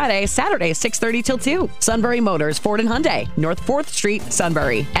through Friday, Saturday, 6:30 till 2. Sunbury Motors, Ford and Hyundai, North 4th Street,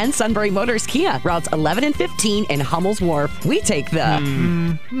 Sunbury. And Sunbury Motors Kia, routes 11 and 15 in Hummel's Wharf. We take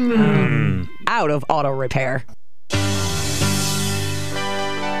the out of auto repair.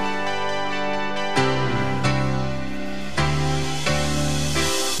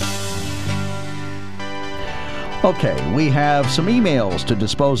 Okay, we have some emails to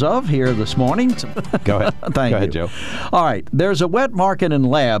dispose of here this morning. Go ahead. Thank you. Go ahead, you. Joe. All right, there's a wet market and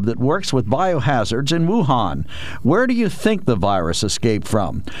lab that works with biohazards in Wuhan. Where do you think the virus escaped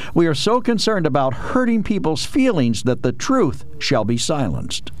from? We are so concerned about hurting people's feelings that the truth shall be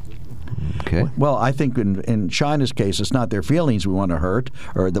silenced. Okay. Well, I think in China's case, it's not their feelings we want to hurt,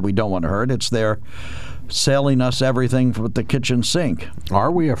 or that we don't want to hurt. It's their selling us everything with the kitchen sink.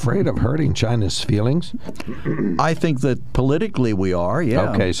 Are we afraid of hurting China's feelings? I think that politically we are,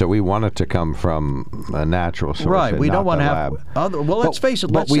 yeah. Okay, so we want it to come from a natural source. Right, we don't want to have other. Well, let's face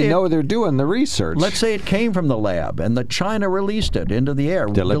it. But we know they're doing the research. Let's say it came from the lab and that China released it into the air,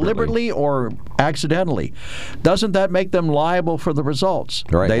 deliberately or accidentally. Doesn't that make them liable for the results?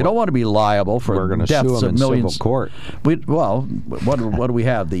 Right. They don't want to be liable for We're going to deaths sue them of in millions. civil court. Well, what do we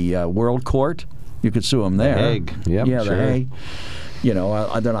have? The World Court? You could sue them there. The Hague. Yep, yeah, sure. The Hague. You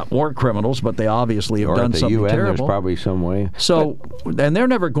know, they're not war criminals, but they obviously have done something UN, terrible. There's probably some way. So, and they're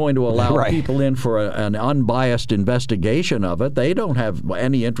never going to allow Right. people in for an unbiased investigation of it. They don't have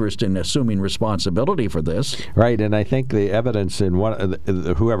any interest in assuming responsibility for this. Right, and I think the evidence in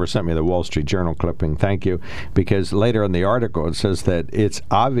whoever sent me the Wall Street Journal clipping, thank you, because later in the article it says that it's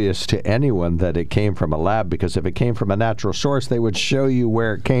obvious to anyone that it came from a lab, because if it came from a natural source, they would show you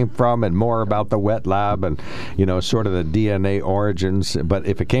where it came from and more about the wet lab and, you know, sort of the DNA origin. But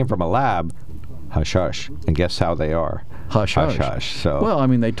if it came from a lab, hush hush, and guess how they are? Hush hush. Hush hush. So well, I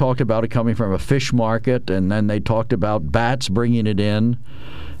mean, they talked about it coming from a fish market, and then they talked about bats bringing it in.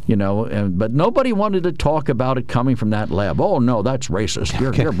 You know, but nobody wanted to talk about it coming from that lab. Oh no, that's racist.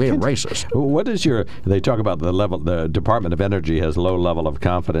 You're being racist. What is they talk about the level? The Department of Energy has low level of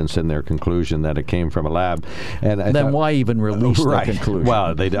confidence in their conclusion that it came from a lab. And then why even release that conclusion?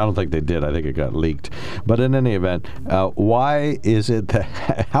 Well, I don't think they did. I think it got leaked. But in any event, why is it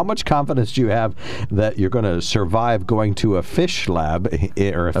that? How much confidence do you have that you're going to survive going to a fish lab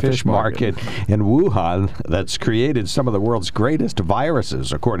or a fish market in Wuhan that's created some of the world's greatest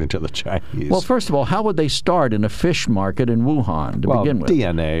viruses, according according to the Chinese. Well, first of all, how would they start in a fish market in Wuhan to begin with?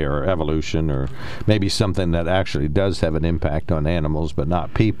 DNA or evolution or maybe something that actually does have an impact on animals but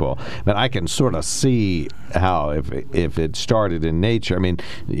not people. But I can sort of see how if it started in nature, I mean,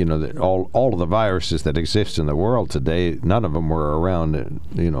 all of the viruses that exist in the world today, none of them were around,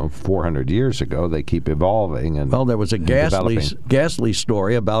 400 years ago. They keep evolving. And well, there was a ghastly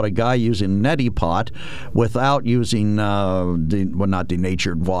story about a guy using neti pot without using, not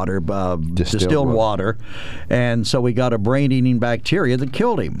denatured water, distilled water. And so we got a brain-eating bacteria that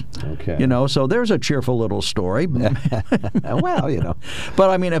killed him. Okay. So there's a cheerful little story. Well, But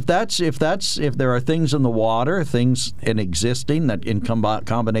I mean, if there are things in the water, things in existing that in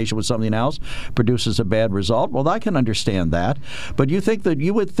combination with something else produces a bad result, well, I can understand that. But you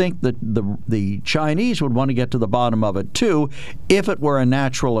would think that the Chinese would want to get to the bottom of it too, if it were a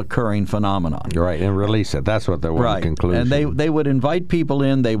natural occurring phenomenon. Right, and release it. That's what the one conclusion. And they would invite people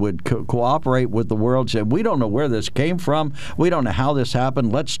in. They would cooperate with the world. Say, we don't know where this came from. We don't know how this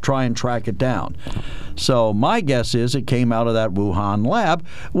happened. Let's try and track it down. So my guess is it came out of that Wuhan lab,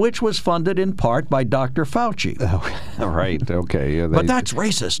 which was funded in part by Dr. Fauci. Oh, right. Okay. Yeah, but that's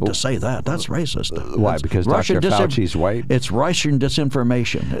racist to say that. That's racist. Why? Because Dr. Fauci's white? It's Russian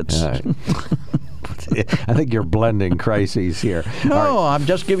disinformation. It's. I think you're blending crises here. No, I'm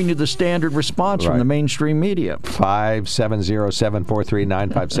just giving you the standard response from the mainstream media.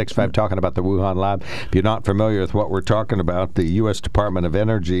 570-743-9565, talking about the Wuhan lab. If you're not familiar with what we're talking about, the U.S. Department of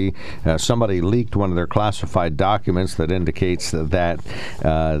Energy, somebody leaked one of their classified documents that indicates that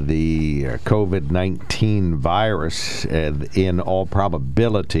the COVID-19 virus, in all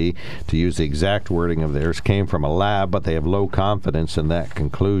probability, to use the exact wording of theirs, came from a lab, but they have low confidence in that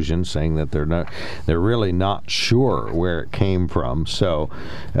conclusion, saying that they're really not sure where it came from. So,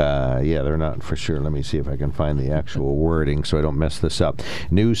 they're not for sure. Let me see if I can find the actual wording so I don't mess this up.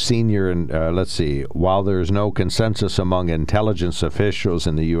 New senior, while there's no consensus among intelligence officials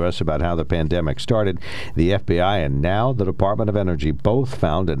in the U.S. about how the pandemic started, the FBI and now the Department of Energy both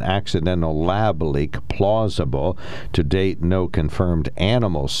found an accidental lab leak plausible. To date, no confirmed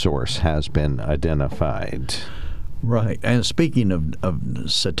animal source has been identified. Right. And speaking of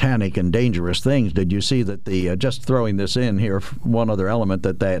satanic and dangerous things, did you see that just throwing this in here, one other element,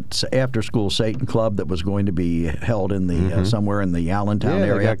 that after-school Satan club that was going to be held in the somewhere in the Allentown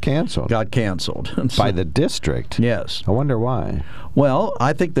area got canceled. By the district? Yes. I wonder why. Well,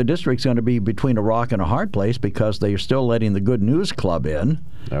 I think the district's going to be between a rock and a hard place because they're still letting the Good News Club in.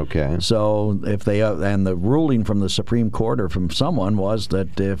 Okay. So if they and the ruling from the Supreme Court or from someone was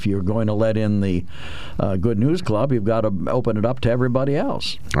that if you're going to let in the Good News Club, you've got to open it up to everybody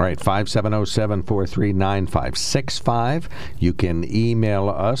else. All right, 570-743-9565. You can email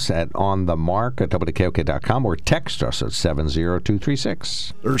us at onthemark@wkok.com or text us at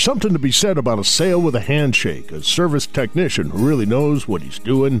 70236. There's something to be said about a sale with a handshake. A service technician who really knows what he's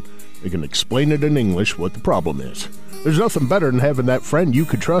doing. They can explain it in English what the problem is. There's nothing better than having that friend you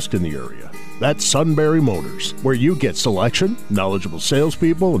could trust in the area. That's Sunbury Motors, where you get selection, knowledgeable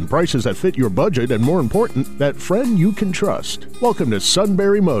salespeople, and prices that fit your budget, and more important, that friend you can trust. Welcome to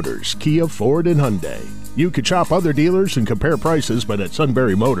Sunbury Motors, Kia, Ford, and Hyundai. You could shop other dealers and compare prices, but at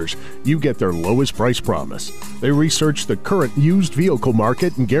Sunbury Motors, you get their lowest price promise. They research the current used vehicle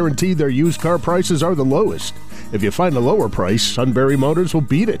market and guarantee their used car prices are the lowest. If you find a lower price, Sunbury Motors will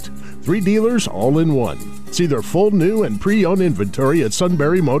beat it. 3 dealers all in one. See their full new and pre-owned inventory at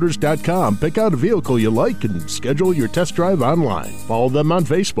sunburymotors.com. Pick out a vehicle you like and schedule your test drive online. Follow them on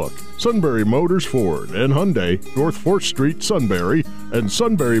Facebook. Sunbury Motors Ford and Hyundai, North 4th Street, Sunbury, and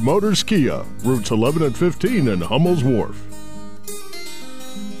Sunbury Motors Kia, routes 11 and 15 in Hummel's Wharf.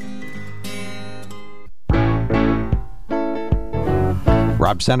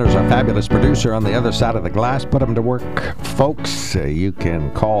 Rob Centers, our fabulous producer on the other side of the glass. Put him to work, folks. You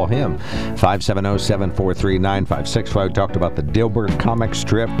can call him, 570-743-9565. We talked about the Dilbert comic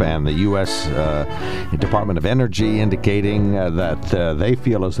strip and the U.S. Department of Energy indicating that they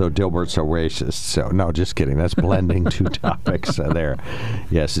feel as though Dilbert's a racist. So, no, just kidding. That's blending two topics there.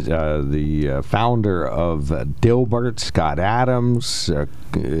 Yes, the founder of Dilbert, Scott Adams,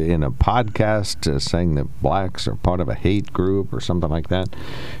 in a podcast saying that blacks are part of a hate group or something like that.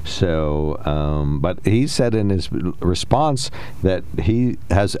 So, but he said in his response that he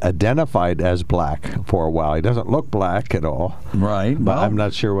has identified as black for a while. He doesn't look black at all. Right. But I'm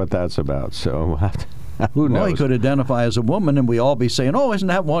not sure what that's about. So Who knows? Well, he could identify as a woman, and we all be saying, "Oh, isn't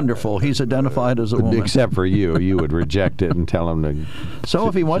that wonderful? He's identified as a woman." Except for you. You would reject it and tell him to. So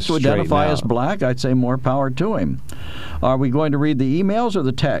if he wants to identify as black, I'd say more power to him. Are we going to read the emails or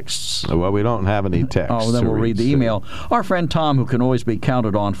the texts? Well, we don't have any texts. Oh, then we'll read the email. Our friend Tom, who can always be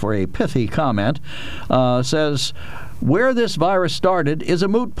counted on for a pithy comment, says, where this virus started is a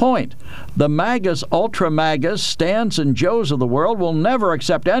moot point. The MAGAs, ultra-MAGAs, Stans and Joes of the world will never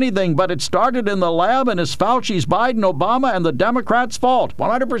accept anything but it started in the lab and is Fauci's, Biden, Obama, and the Democrats' fault.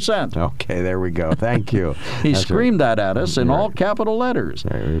 100%. Okay, there we go. Thank you. He screamed that at us in all capital letters.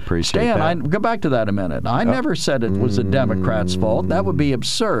 I appreciate Stan, that. go back to that a minute. I never said it was the Democrats' fault. That would be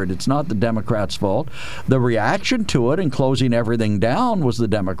absurd. It's not the Democrats' fault. The reaction to it and closing everything down was the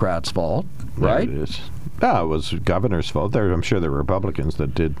Democrats' fault, right? There it is. No, it was the governor's fault. I'm sure there were Republicans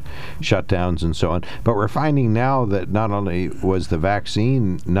that did shutdowns and so on. But we're finding now that not only was the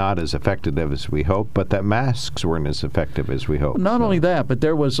vaccine not as effective as we hoped, but that masks weren't as effective as we hoped. Not only that, but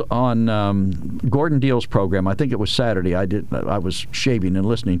there was on Gordon Deal's program, I think it was Saturday, I was shaving and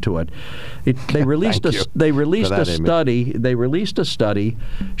listening to it. They released a study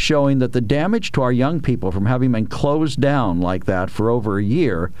showing that the damage to our young people from having been closed down like that for over a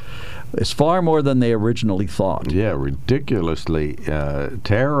year is far more than they originally thought. Yeah, ridiculously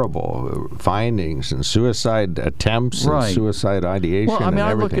terrible findings and suicide attempts and suicide ideation and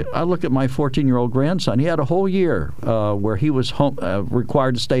everything. I look at my 14-year-old grandson. He had a whole year where he was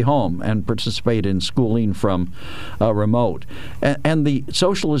required to stay home and participate in schooling from remote. And the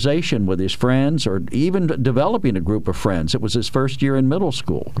socialization with his friends or even developing a group of friends, it was his first year in middle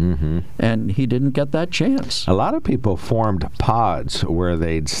school. Mm-hmm. And he didn't get that chance. A lot of people formed pods where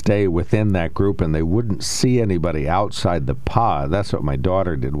they'd stay within that group and they wouldn't see anybody outside the pod. That's what my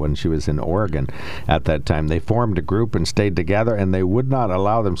daughter did when she was in Oregon at that time. They formed a group and stayed together, and they would not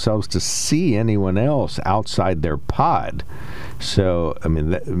allow themselves to see anyone else outside their pod. So, I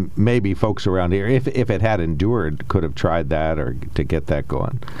mean, maybe folks around here, if it had endured, could have tried that or to get that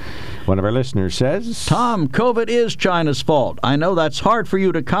going. One of our listeners says, Tom, COVID is China's fault. I know that's hard for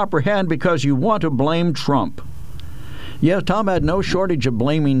you to comprehend because you want to blame Trump. Yeah, Tom had no shortage of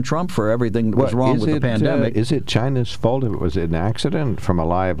blaming Trump for everything that was wrong with the pandemic. Is it China's fault if it was an accident from a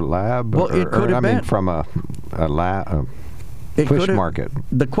live lab? Well, it could have been. I mean, from a fish market.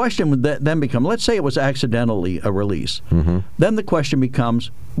 The question would then become, let's say it was accidentally a release. Mm-hmm. Then the question becomes,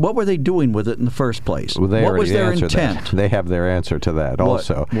 what were they doing with it in the first place? Well, what was their intent? They have their answer to that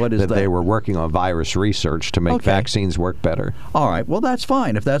also. What is that? They were working on virus research to make vaccines work better. All right. Well, that's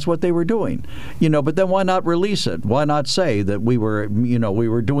fine if that's what they were doing. But then why not release it? Why not say that we were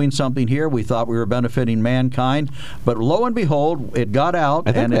doing something here, we thought we were benefiting mankind, but lo and behold, it got out.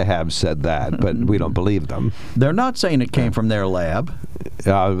 I think they have said that, but we don't believe them. They're not saying it came from their lab.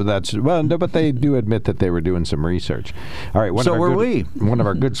 But they do admit that they were doing some research. All right. One of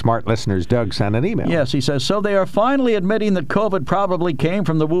our good smart listeners, Doug, sent an email. Yes, he says, so they are finally admitting that COVID probably came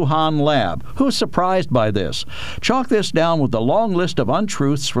from the Wuhan lab. Who's surprised by this? Chalk this down with the long list of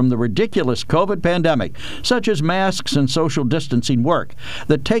untruths from the ridiculous COVID pandemic, such as masks and social distancing work,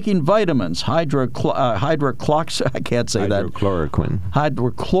 that taking vitamins,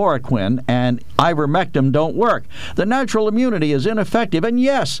 hydrochloroquine and ivermectin don't work, that natural immunity is ineffective, and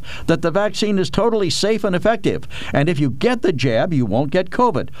yes, that the vaccine is totally safe and effective, and if you get the jab, you won't get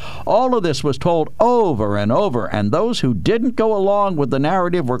COVID. All of this was told over and over, and those who didn't go along with the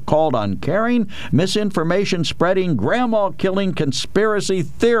narrative were called uncaring, misinformation spreading, grandma-killing conspiracy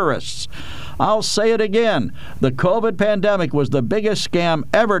theorists. I'll say it again. The COVID pandemic was the biggest scam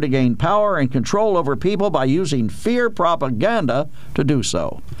ever to gain power and control over people by using fear propaganda to do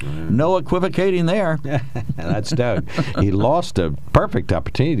so. No equivocating there. That's Doug. He lost a perfect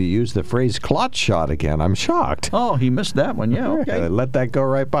opportunity to use the phrase clot shot again. I'm shocked. Oh, he missed that one. Yeah, okay. Let that go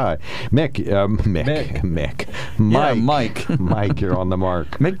right by. Mike. Mike, you're on the mark.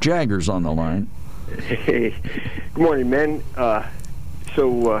 Mick Jagger's on the line. Hey, good morning, men.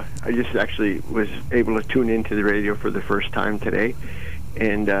 So I just actually was able to tune into the radio for the first time today,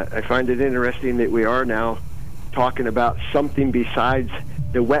 and I find it interesting that we are now talking about something besides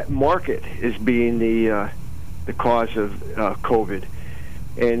the wet market as being the cause of COVID.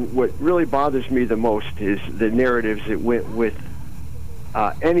 And what really bothers me the most is the narratives that went with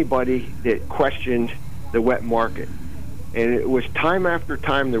anybody that questioned the wet market. And it was time after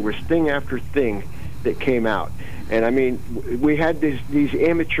time, there was thing after thing that came out. And I mean, we had these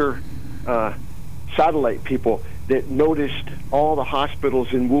amateur satellite people that noticed all the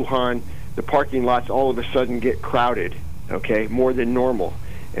hospitals in Wuhan, the parking lots all of a sudden get crowded, okay, more than normal.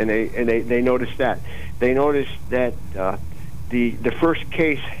 And they noticed that. They noticed that the first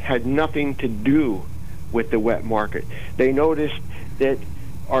case had nothing to do with the wet market. They noticed that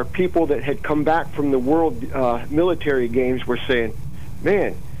our people that had come back from the World Military Games were saying,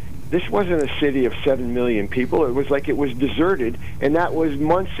 man, this wasn't a city of 7 million people. It was like it was deserted, and that was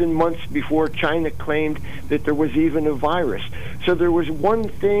months and months before China claimed that there was even a virus. So there was one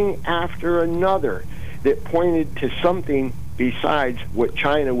thing after another that pointed to something besides what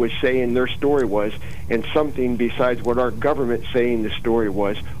China was saying their story was, and something besides what our government saying the story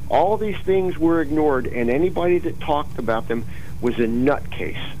was. All these things were ignored, and anybody that talked about them was a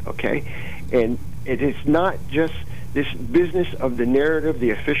nutcase, okay? And it is not just this business of the narrative,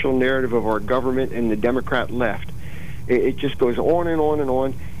 the official narrative of our government and the Democrat left. It just goes on and on and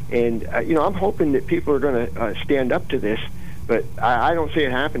on. And, I'm hoping that people are going to stand up to this, but I don't see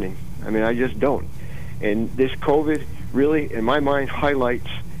it happening. I mean, I just don't. And this COVID really, in my mind, highlights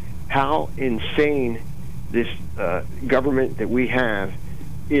how insane this government that we have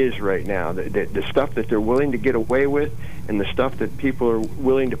is right now. The stuff that they're willing to get away with and the stuff that people are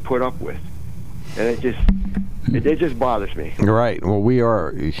willing to put up with. And it just bothers me. Right. Well,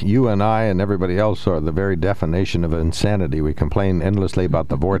 you and I and everybody else are the very definition of insanity. We complain endlessly about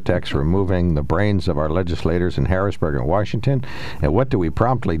the vortex removing the brains of our legislators in Harrisburg and Washington. And what do we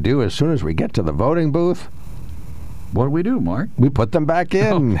promptly do as soon as we get to the voting booth? What do we do, Mark? We put them back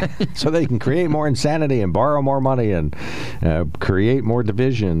in so they can create more insanity and borrow more money and create more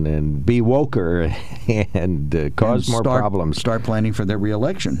division and be woker and cause more problems. Start planning for their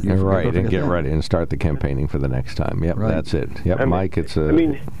reelection. Right, and get ready and start the campaigning for the next time. Yep, right. That's it. Yep, Mike, it's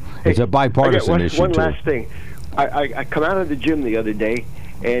a bipartisan issue, one last thing. I come out of the gym the other day,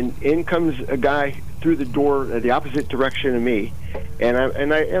 and in comes a guy through the door the opposite direction of me, and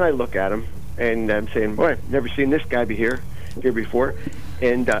I look at him. And I'm saying, boy, I've never seen this guy here before.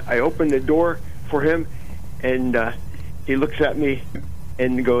 And I open the door for him, and he looks at me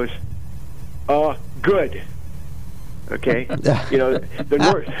and goes, good. Okay?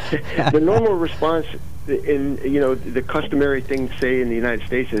 The normal response in, the customary thing to say in the United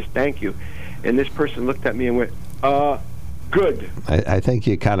States is thank you. And this person looked at me and went, good. I think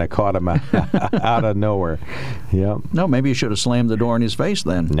you kind of caught him out of nowhere. Yep. No, maybe you should have slammed the door in his face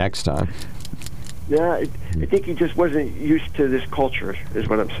then. Next time. Yeah, I think he just wasn't used to this culture, is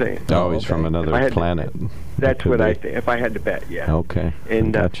what I'm saying. Oh, he's from another planet. That's what I think. If I had to bet, yeah. Okay.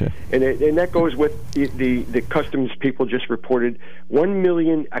 And gotcha. And that goes with the customs people just reported 1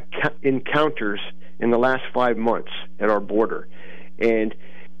 million encounters in the last 5 months at our border, and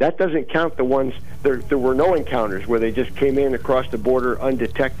that doesn't count the ones there were no encounters where they just came in across the border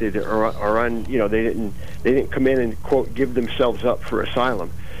undetected or they didn't come in and quote give themselves up for asylum.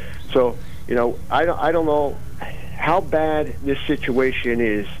 So I don't know how bad this situation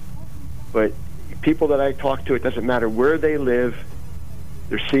is, but people that I talk to, it doesn't matter where they live,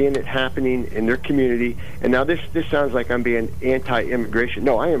 they're seeing it happening in their community. And now this sounds like I'm being anti-immigration.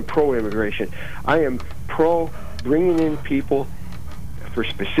 No, I am pro-immigration. I am pro bringing in people for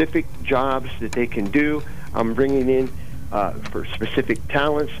specific jobs that they can do. I'm bringing in for specific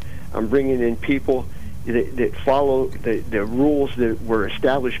talents. I'm bringing in people that follow the rules that were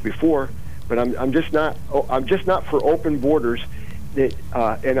established before. But I'm just not for open borders that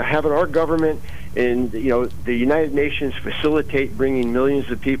and having our government and the United Nations facilitate bringing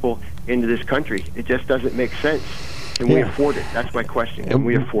millions of people into this country. It just doesn't make sense. Can we afford it? That's my question. Can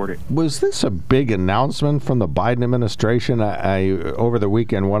we afford it? Was this a big announcement from the Biden administration? I over the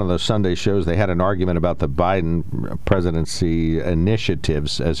weekend, one of those Sunday shows, they had an argument about the Biden presidency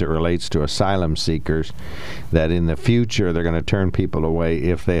initiatives as it relates to asylum seekers, that in the future they're going to turn people away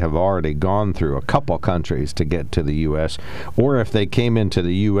if they have already gone through a couple countries to get to the U.S., or if they came into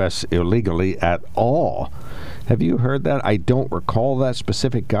the U.S. illegally at all. Have you heard that? I don't recall that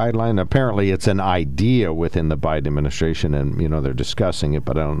specific guideline. Apparently, it's an idea within the Biden administration, and they're discussing it,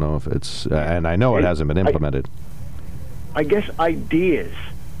 but I don't know if it's. And I know it hasn't been implemented. I guess ideas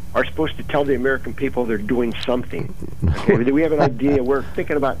are supposed to tell the American people they're doing something. Okay? We have an idea. We're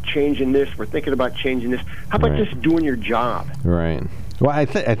thinking about changing this. We're thinking about changing this. How about just doing your job? Right. Well, I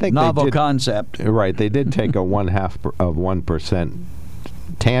think novel concept. Right. They did take a 0.5 of 1%.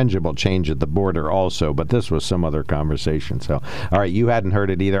 Tangible change at the border also, but this was some other conversation. So, all right, you hadn't heard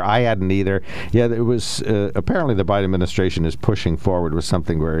it either. I hadn't either. Yeah, it was apparently the Biden administration is pushing forward with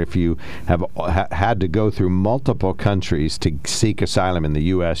something where if you have had to go through multiple countries to seek asylum in the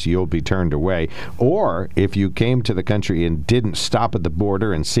U.S., you'll be turned away. Or if you came to the country and didn't stop at the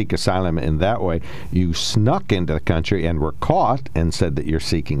border and seek asylum in that way, you snuck into the country and were caught and said that you're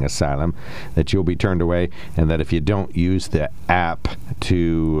seeking asylum, that you'll be turned away, and that if you don't use the app to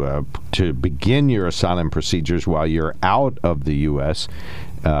to begin your asylum procedures while you're out of the U.S.,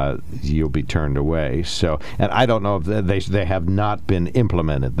 you'll be turned away. So, and I don't know if they have not been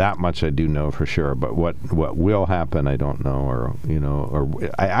implemented. That much I do know for sure. But what will happen, I don't know.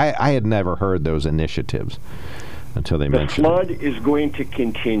 I had never heard those initiatives until they mentioned the flood is going to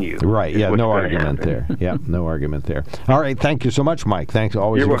continue. Right. Yeah. No argument there. Yeah. No argument there. All right. Thank you so much, Mike. Thanks.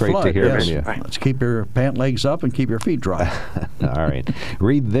 Always great to hear from you. Let's keep your pant legs up and keep your feet dry. All right.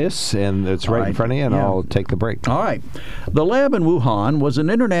 Read this, and it's right in front of you, and I'll take the break. All right. The lab in Wuhan was an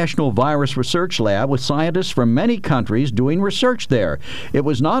international virus research lab with scientists from many countries doing research there. It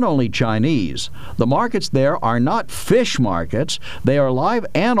was not only Chinese. The markets there are not fish markets. They are live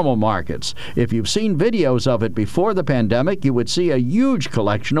animal markets. If you've seen videos of it before the pandemic, you would see a huge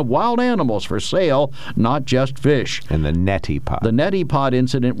collection of wild animals for sale, not just fish. And the neti pot. The neti pot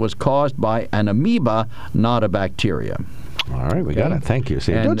incident was caused by an amoeba, not a bacteria. All right, we got it. Thank you.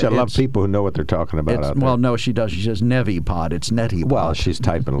 See, don't you love people who know what they're talking about out there? Well, no, she does. She says nevi pod. It's neti pod. Well, she's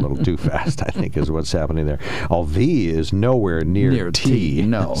typing a little too fast, I think, is what's happening there. V is nowhere near T.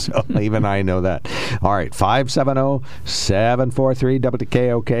 No. So even I know that. All right,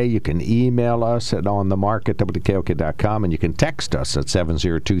 570-743-WKOK. You can email us at onthemark@WKOK.com, and you can text us at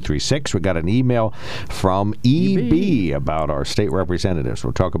 70236. We got an email from EB about our state representatives.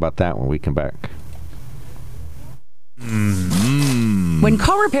 We'll talk about that when we come back. When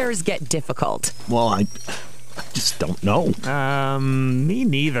car repairs get difficult. Well, I just don't know. Me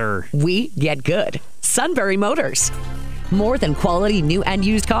neither. We get good. Sunbury Motors. More than quality new and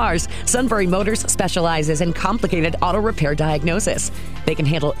used cars, Sunbury Motors specializes in complicated auto repair diagnosis. They can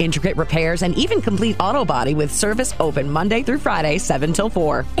handle intricate repairs and even complete auto body with service open Monday through Friday, 7 till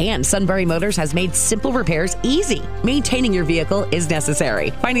 4. And Sunbury Motors has made simple repairs easy. Maintaining your vehicle is necessary.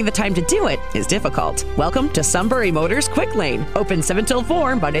 Finding the time to do it is difficult. Welcome to Sunbury Motors Quick Lane. Open 7 till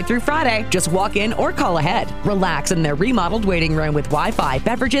 4, Monday through Friday. Just walk in or call ahead. Relax in their remodeled waiting room with Wi-Fi,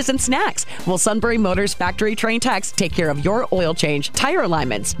 beverages, and snacks. While Sunbury Motors factory-trained techs take care of your oil change, tire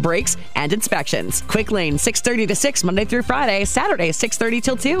alignments, brakes, and inspections. Quick Lane, 6:30 to 6, Monday through Friday, Saturday, 6:30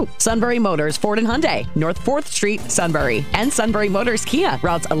 till 2. Sunbury Motors, Ford and Hyundai, North 4th Street, Sunbury. And Sunbury Motors Kia,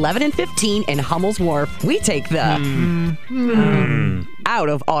 routes 11 and 15 in Hummel's Wharf. We take the out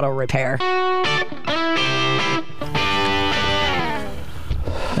of auto repair.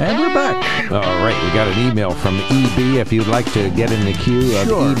 And we're back. All right, we got an email from EB. If you'd like to get in the queue of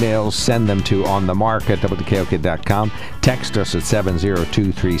emails, send them to onthemark@WKOK.com. Text us at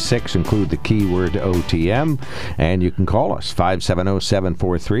 70236. Include the keyword OTM. And you can call us,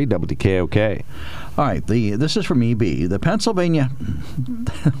 570-743-WKOK. All right, this is from EB. The Pennsylvania...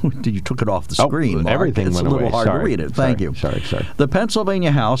 You took it off the screen, Mark. Everything it's went a little away. hard to read it. Thank you. Sorry. The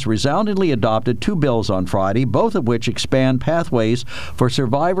Pennsylvania House resoundingly adopted 2 bills on Friday, both of which expand pathways for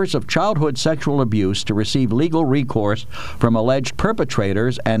survivors of childhood sexual abuse to receive legal recourse from alleged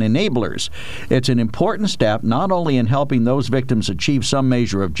perpetrators and enablers. It's an important step not only in helping those victims achieve some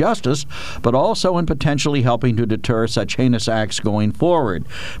measure of justice, but also in potentially helping to deter such heinous acts going forward.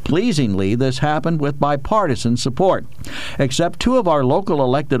 Pleasingly, this happened with bipartisan support. Except 2 of our local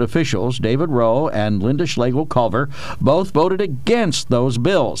elected officials, David Rowe and Linda Schlegel-Culver, both voted against those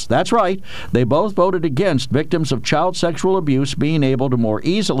bills. That's right. They both voted against victims of child sexual abuse being able to more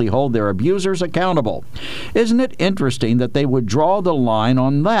easily hold their abusers accountable. Isn't it interesting that they would draw the line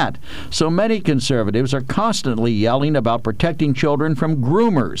on that? So many conservatives are constantly yelling about protecting children from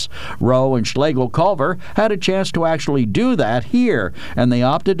groomers. Rowe and Schlegel-Culver had a chance to actually do that here, and they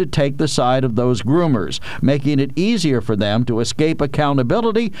opted to take the side of those groomers, making it easier for them to escape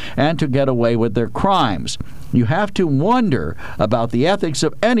accountability and to get away with their crimes. You have to wonder about the ethics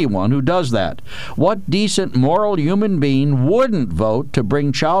of anyone who does that. What decent, moral human being wouldn't vote to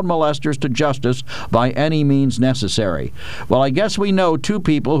bring child molesters to justice by any means necessary? Well, I guess we know 2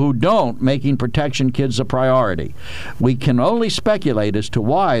 people who don't, making protection kids a priority. We can only speculate as to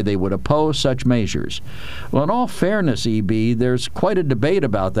why they would oppose such measures. Well, in all fairness, EB, there's quite a debate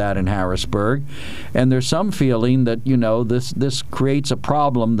about that in Harrisburg, and there's some feeling that, this creates a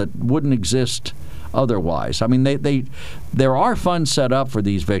problem that wouldn't exist otherwise. I mean, there are funds set up for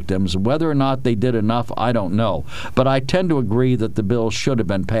these victims. Whether or not they did enough, I don't know. But I tend to agree that the bill should have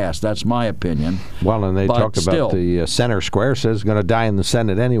been passed. That's my opinion. Well, and they talk about the center square says it's going to die in the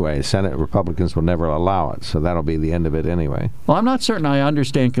Senate anyway. Senate Republicans will never allow it, so that'll be the end of it anyway. Well, I'm not certain I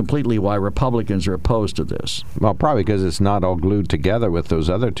understand completely why Republicans are opposed to this. Well, probably because it's not all glued together with those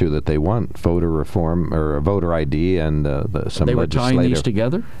other 2 that they want, voter reform or voter ID and some legislative. They were tying these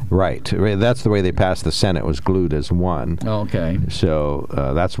together? Right. That's the way they passed, the Senate was glued as one. Okay. So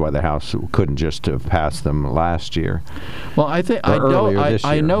that's why the House couldn't just have passed them last year. Well,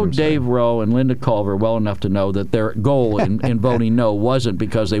 I know Dave Rowe and Linda Culver well enough to know that their goal in voting no wasn't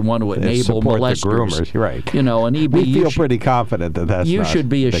because they want to enable molesters. The groomers, right? And EB, we feel pretty confident that that's you not should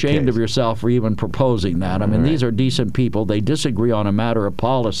be ashamed of yourself for even proposing that. I mean, these are decent people. They disagree on a matter of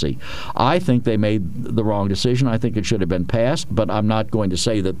policy. I think they made the wrong decision. I think it should have been passed, but I'm not going to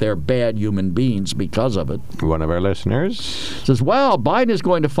say that they're bad human beings because of it. One of our listeners says, well, Biden is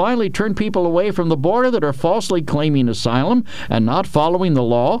going to finally turn people away from the border that are falsely claiming asylum and not following the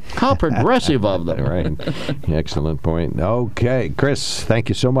law. How progressive of them. Right. Excellent point. Okay, Chris, thank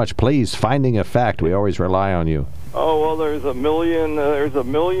you so much. Please, finding a fact. We always rely on you. Oh, well, there's a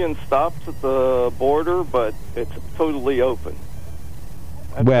million stops at the border, but it's totally open.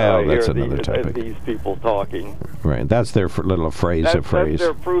 That's another topic. These people talking. Right. That's their little phrase. That's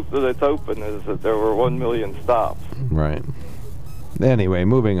their proof that it's open, is that there were 1 million stops. Right. Anyway,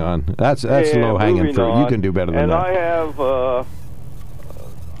 moving on. That's low-hanging fruit. You can do better than that. And I have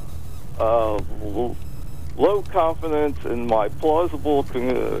low confidence in my plausible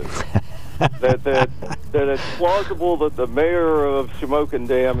that it's plausible that the mayor of Shamokin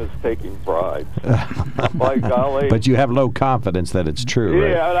Dam is taking bribes. By golly. But you have low confidence that it's true,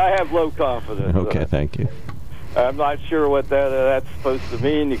 right? Yeah, and I have low confidence. Okay, thank you. I'm not sure what that's supposed to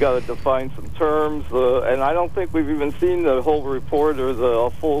mean. You got to define some terms, and I don't think we've even seen the whole report or the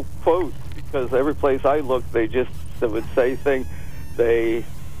full quote, because every place I looked, they would say things. They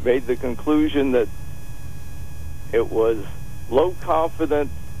made the conclusion that it was low confidence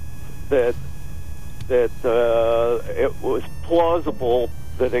that it was plausible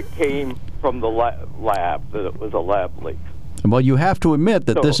that it came from the lab, that it was a lab leak. Well, you have to admit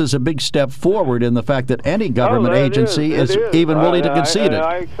that this is a big step forward in the fact that any government agency is even willing to concede it.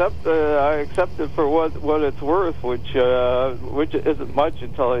 I accept it for what it's worth, which isn't much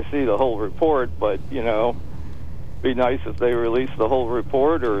until I see the whole report. But be nice if they released the whole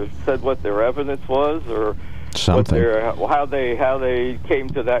report or said what their evidence was or something, how they came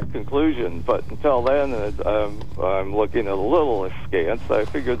to that conclusion. But until then, I'm looking at a little askance. I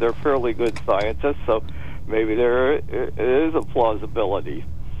figure they're fairly good scientists, so maybe there is a plausibility.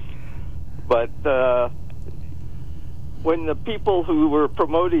 But when the people who were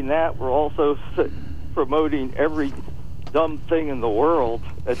promoting that were also promoting every dumb thing in the world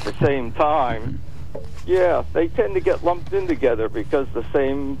at the same time, yeah, they tend to get lumped in together because the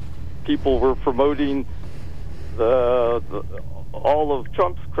same people were promoting all of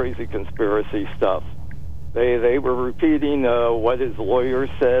Trump's crazy conspiracy stuff. They were repeating what his lawyer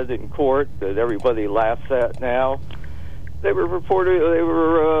said in court that everybody laughs at now. They were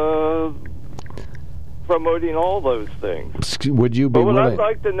promoting all those things. Would you be willing? What I'd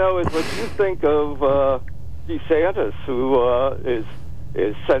like to know is what you think of DeSantis, who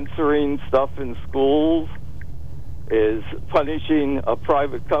is censoring stuff in schools, is punishing a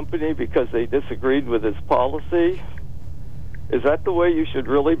private company because they disagreed with his policy. Is that the way you should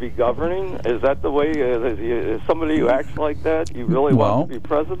really be governing? Is that the way somebody who acts like that, you really want to be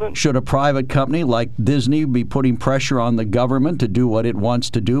president? Should a private company like Disney be putting pressure on the government to do what it wants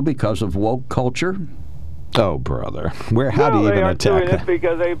to do because of woke culture? Oh, brother. How do you even attack that?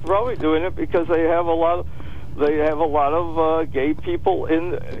 They're probably doing it because they have a lot of gay people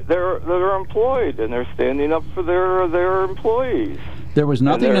that are employed, and they're standing up for their employees. There was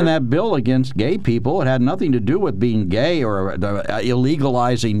nothing in that bill against gay people. It had nothing to do with being gay or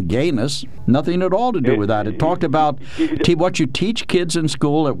illegalizing gayness. Nothing at all to do with that. It talked about what you teach kids in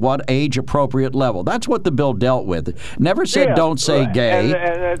school at what age-appropriate level. That's what the bill dealt with. Never said don't say gay.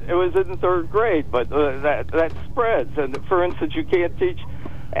 And it was in third grade, but that spreads. And for instance, you can't teach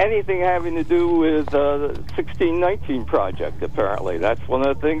anything having to do with the 1619 Project, apparently. That's one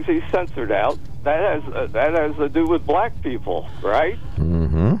of the things he censored out. That has to do with black people, right?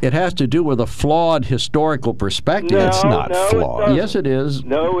 Mm-hmm. It has to do with a flawed historical perspective. No, it's not flawed. Yes, it is.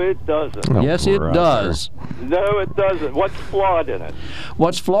 No, it doesn't. Oh, yes, it does. No, it doesn't. What's flawed in it?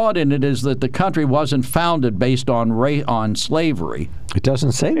 What's flawed in it is that the country wasn't founded based on slavery. It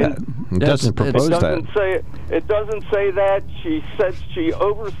doesn't say that. It doesn't propose that. It doesn't say that. She said she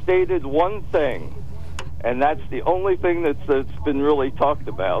overstated one thing, and that's the only thing that's been really talked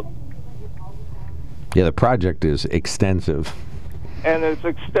about. Yeah, the project is extensive. And it's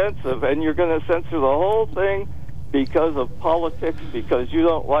extensive, and you're going to censor the whole thing because of politics, because you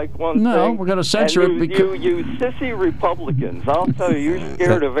don't like one thing. No, we're going to censor it because... You sissy Republicans, I'll tell you, you're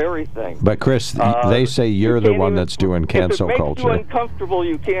scared of everything. But, Chris, they say you're the one that's doing cancel culture. If it makes you uncomfortable,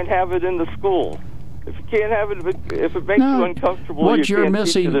 you can't have it in the school. If you can't have it, if it makes you uncomfortable, what you you're can't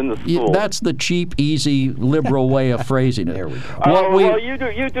missing, teach it in the school. that's the cheap, easy, liberal way of phrasing it. There we go. Well, you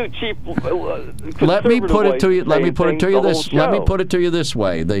do cheap. Let me put it to you. Let me put it to you this. Let me show. put it to you this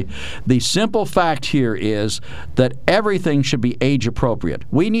way. The simple fact here is that everything should be age appropriate.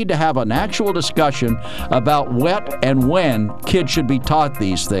 We need to have an actual discussion about what and when kids should be taught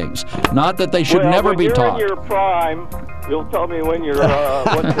these things. Not that they should never be taught. When you're in your prime, you'll tell me when you're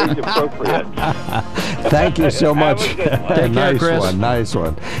what's age appropriate. Thank you so much. Take care, Chris. Nice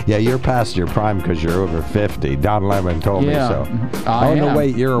one. Yeah, you're past your prime because you're over 50. Don Lemon told me so. I am. No,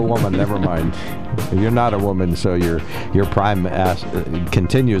 wait, you're a woman. Never mind. You're not a woman, so your prime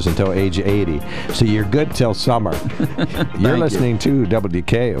continues until age 80. So you're good till summer. You're listening to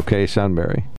WKOK Sunbury.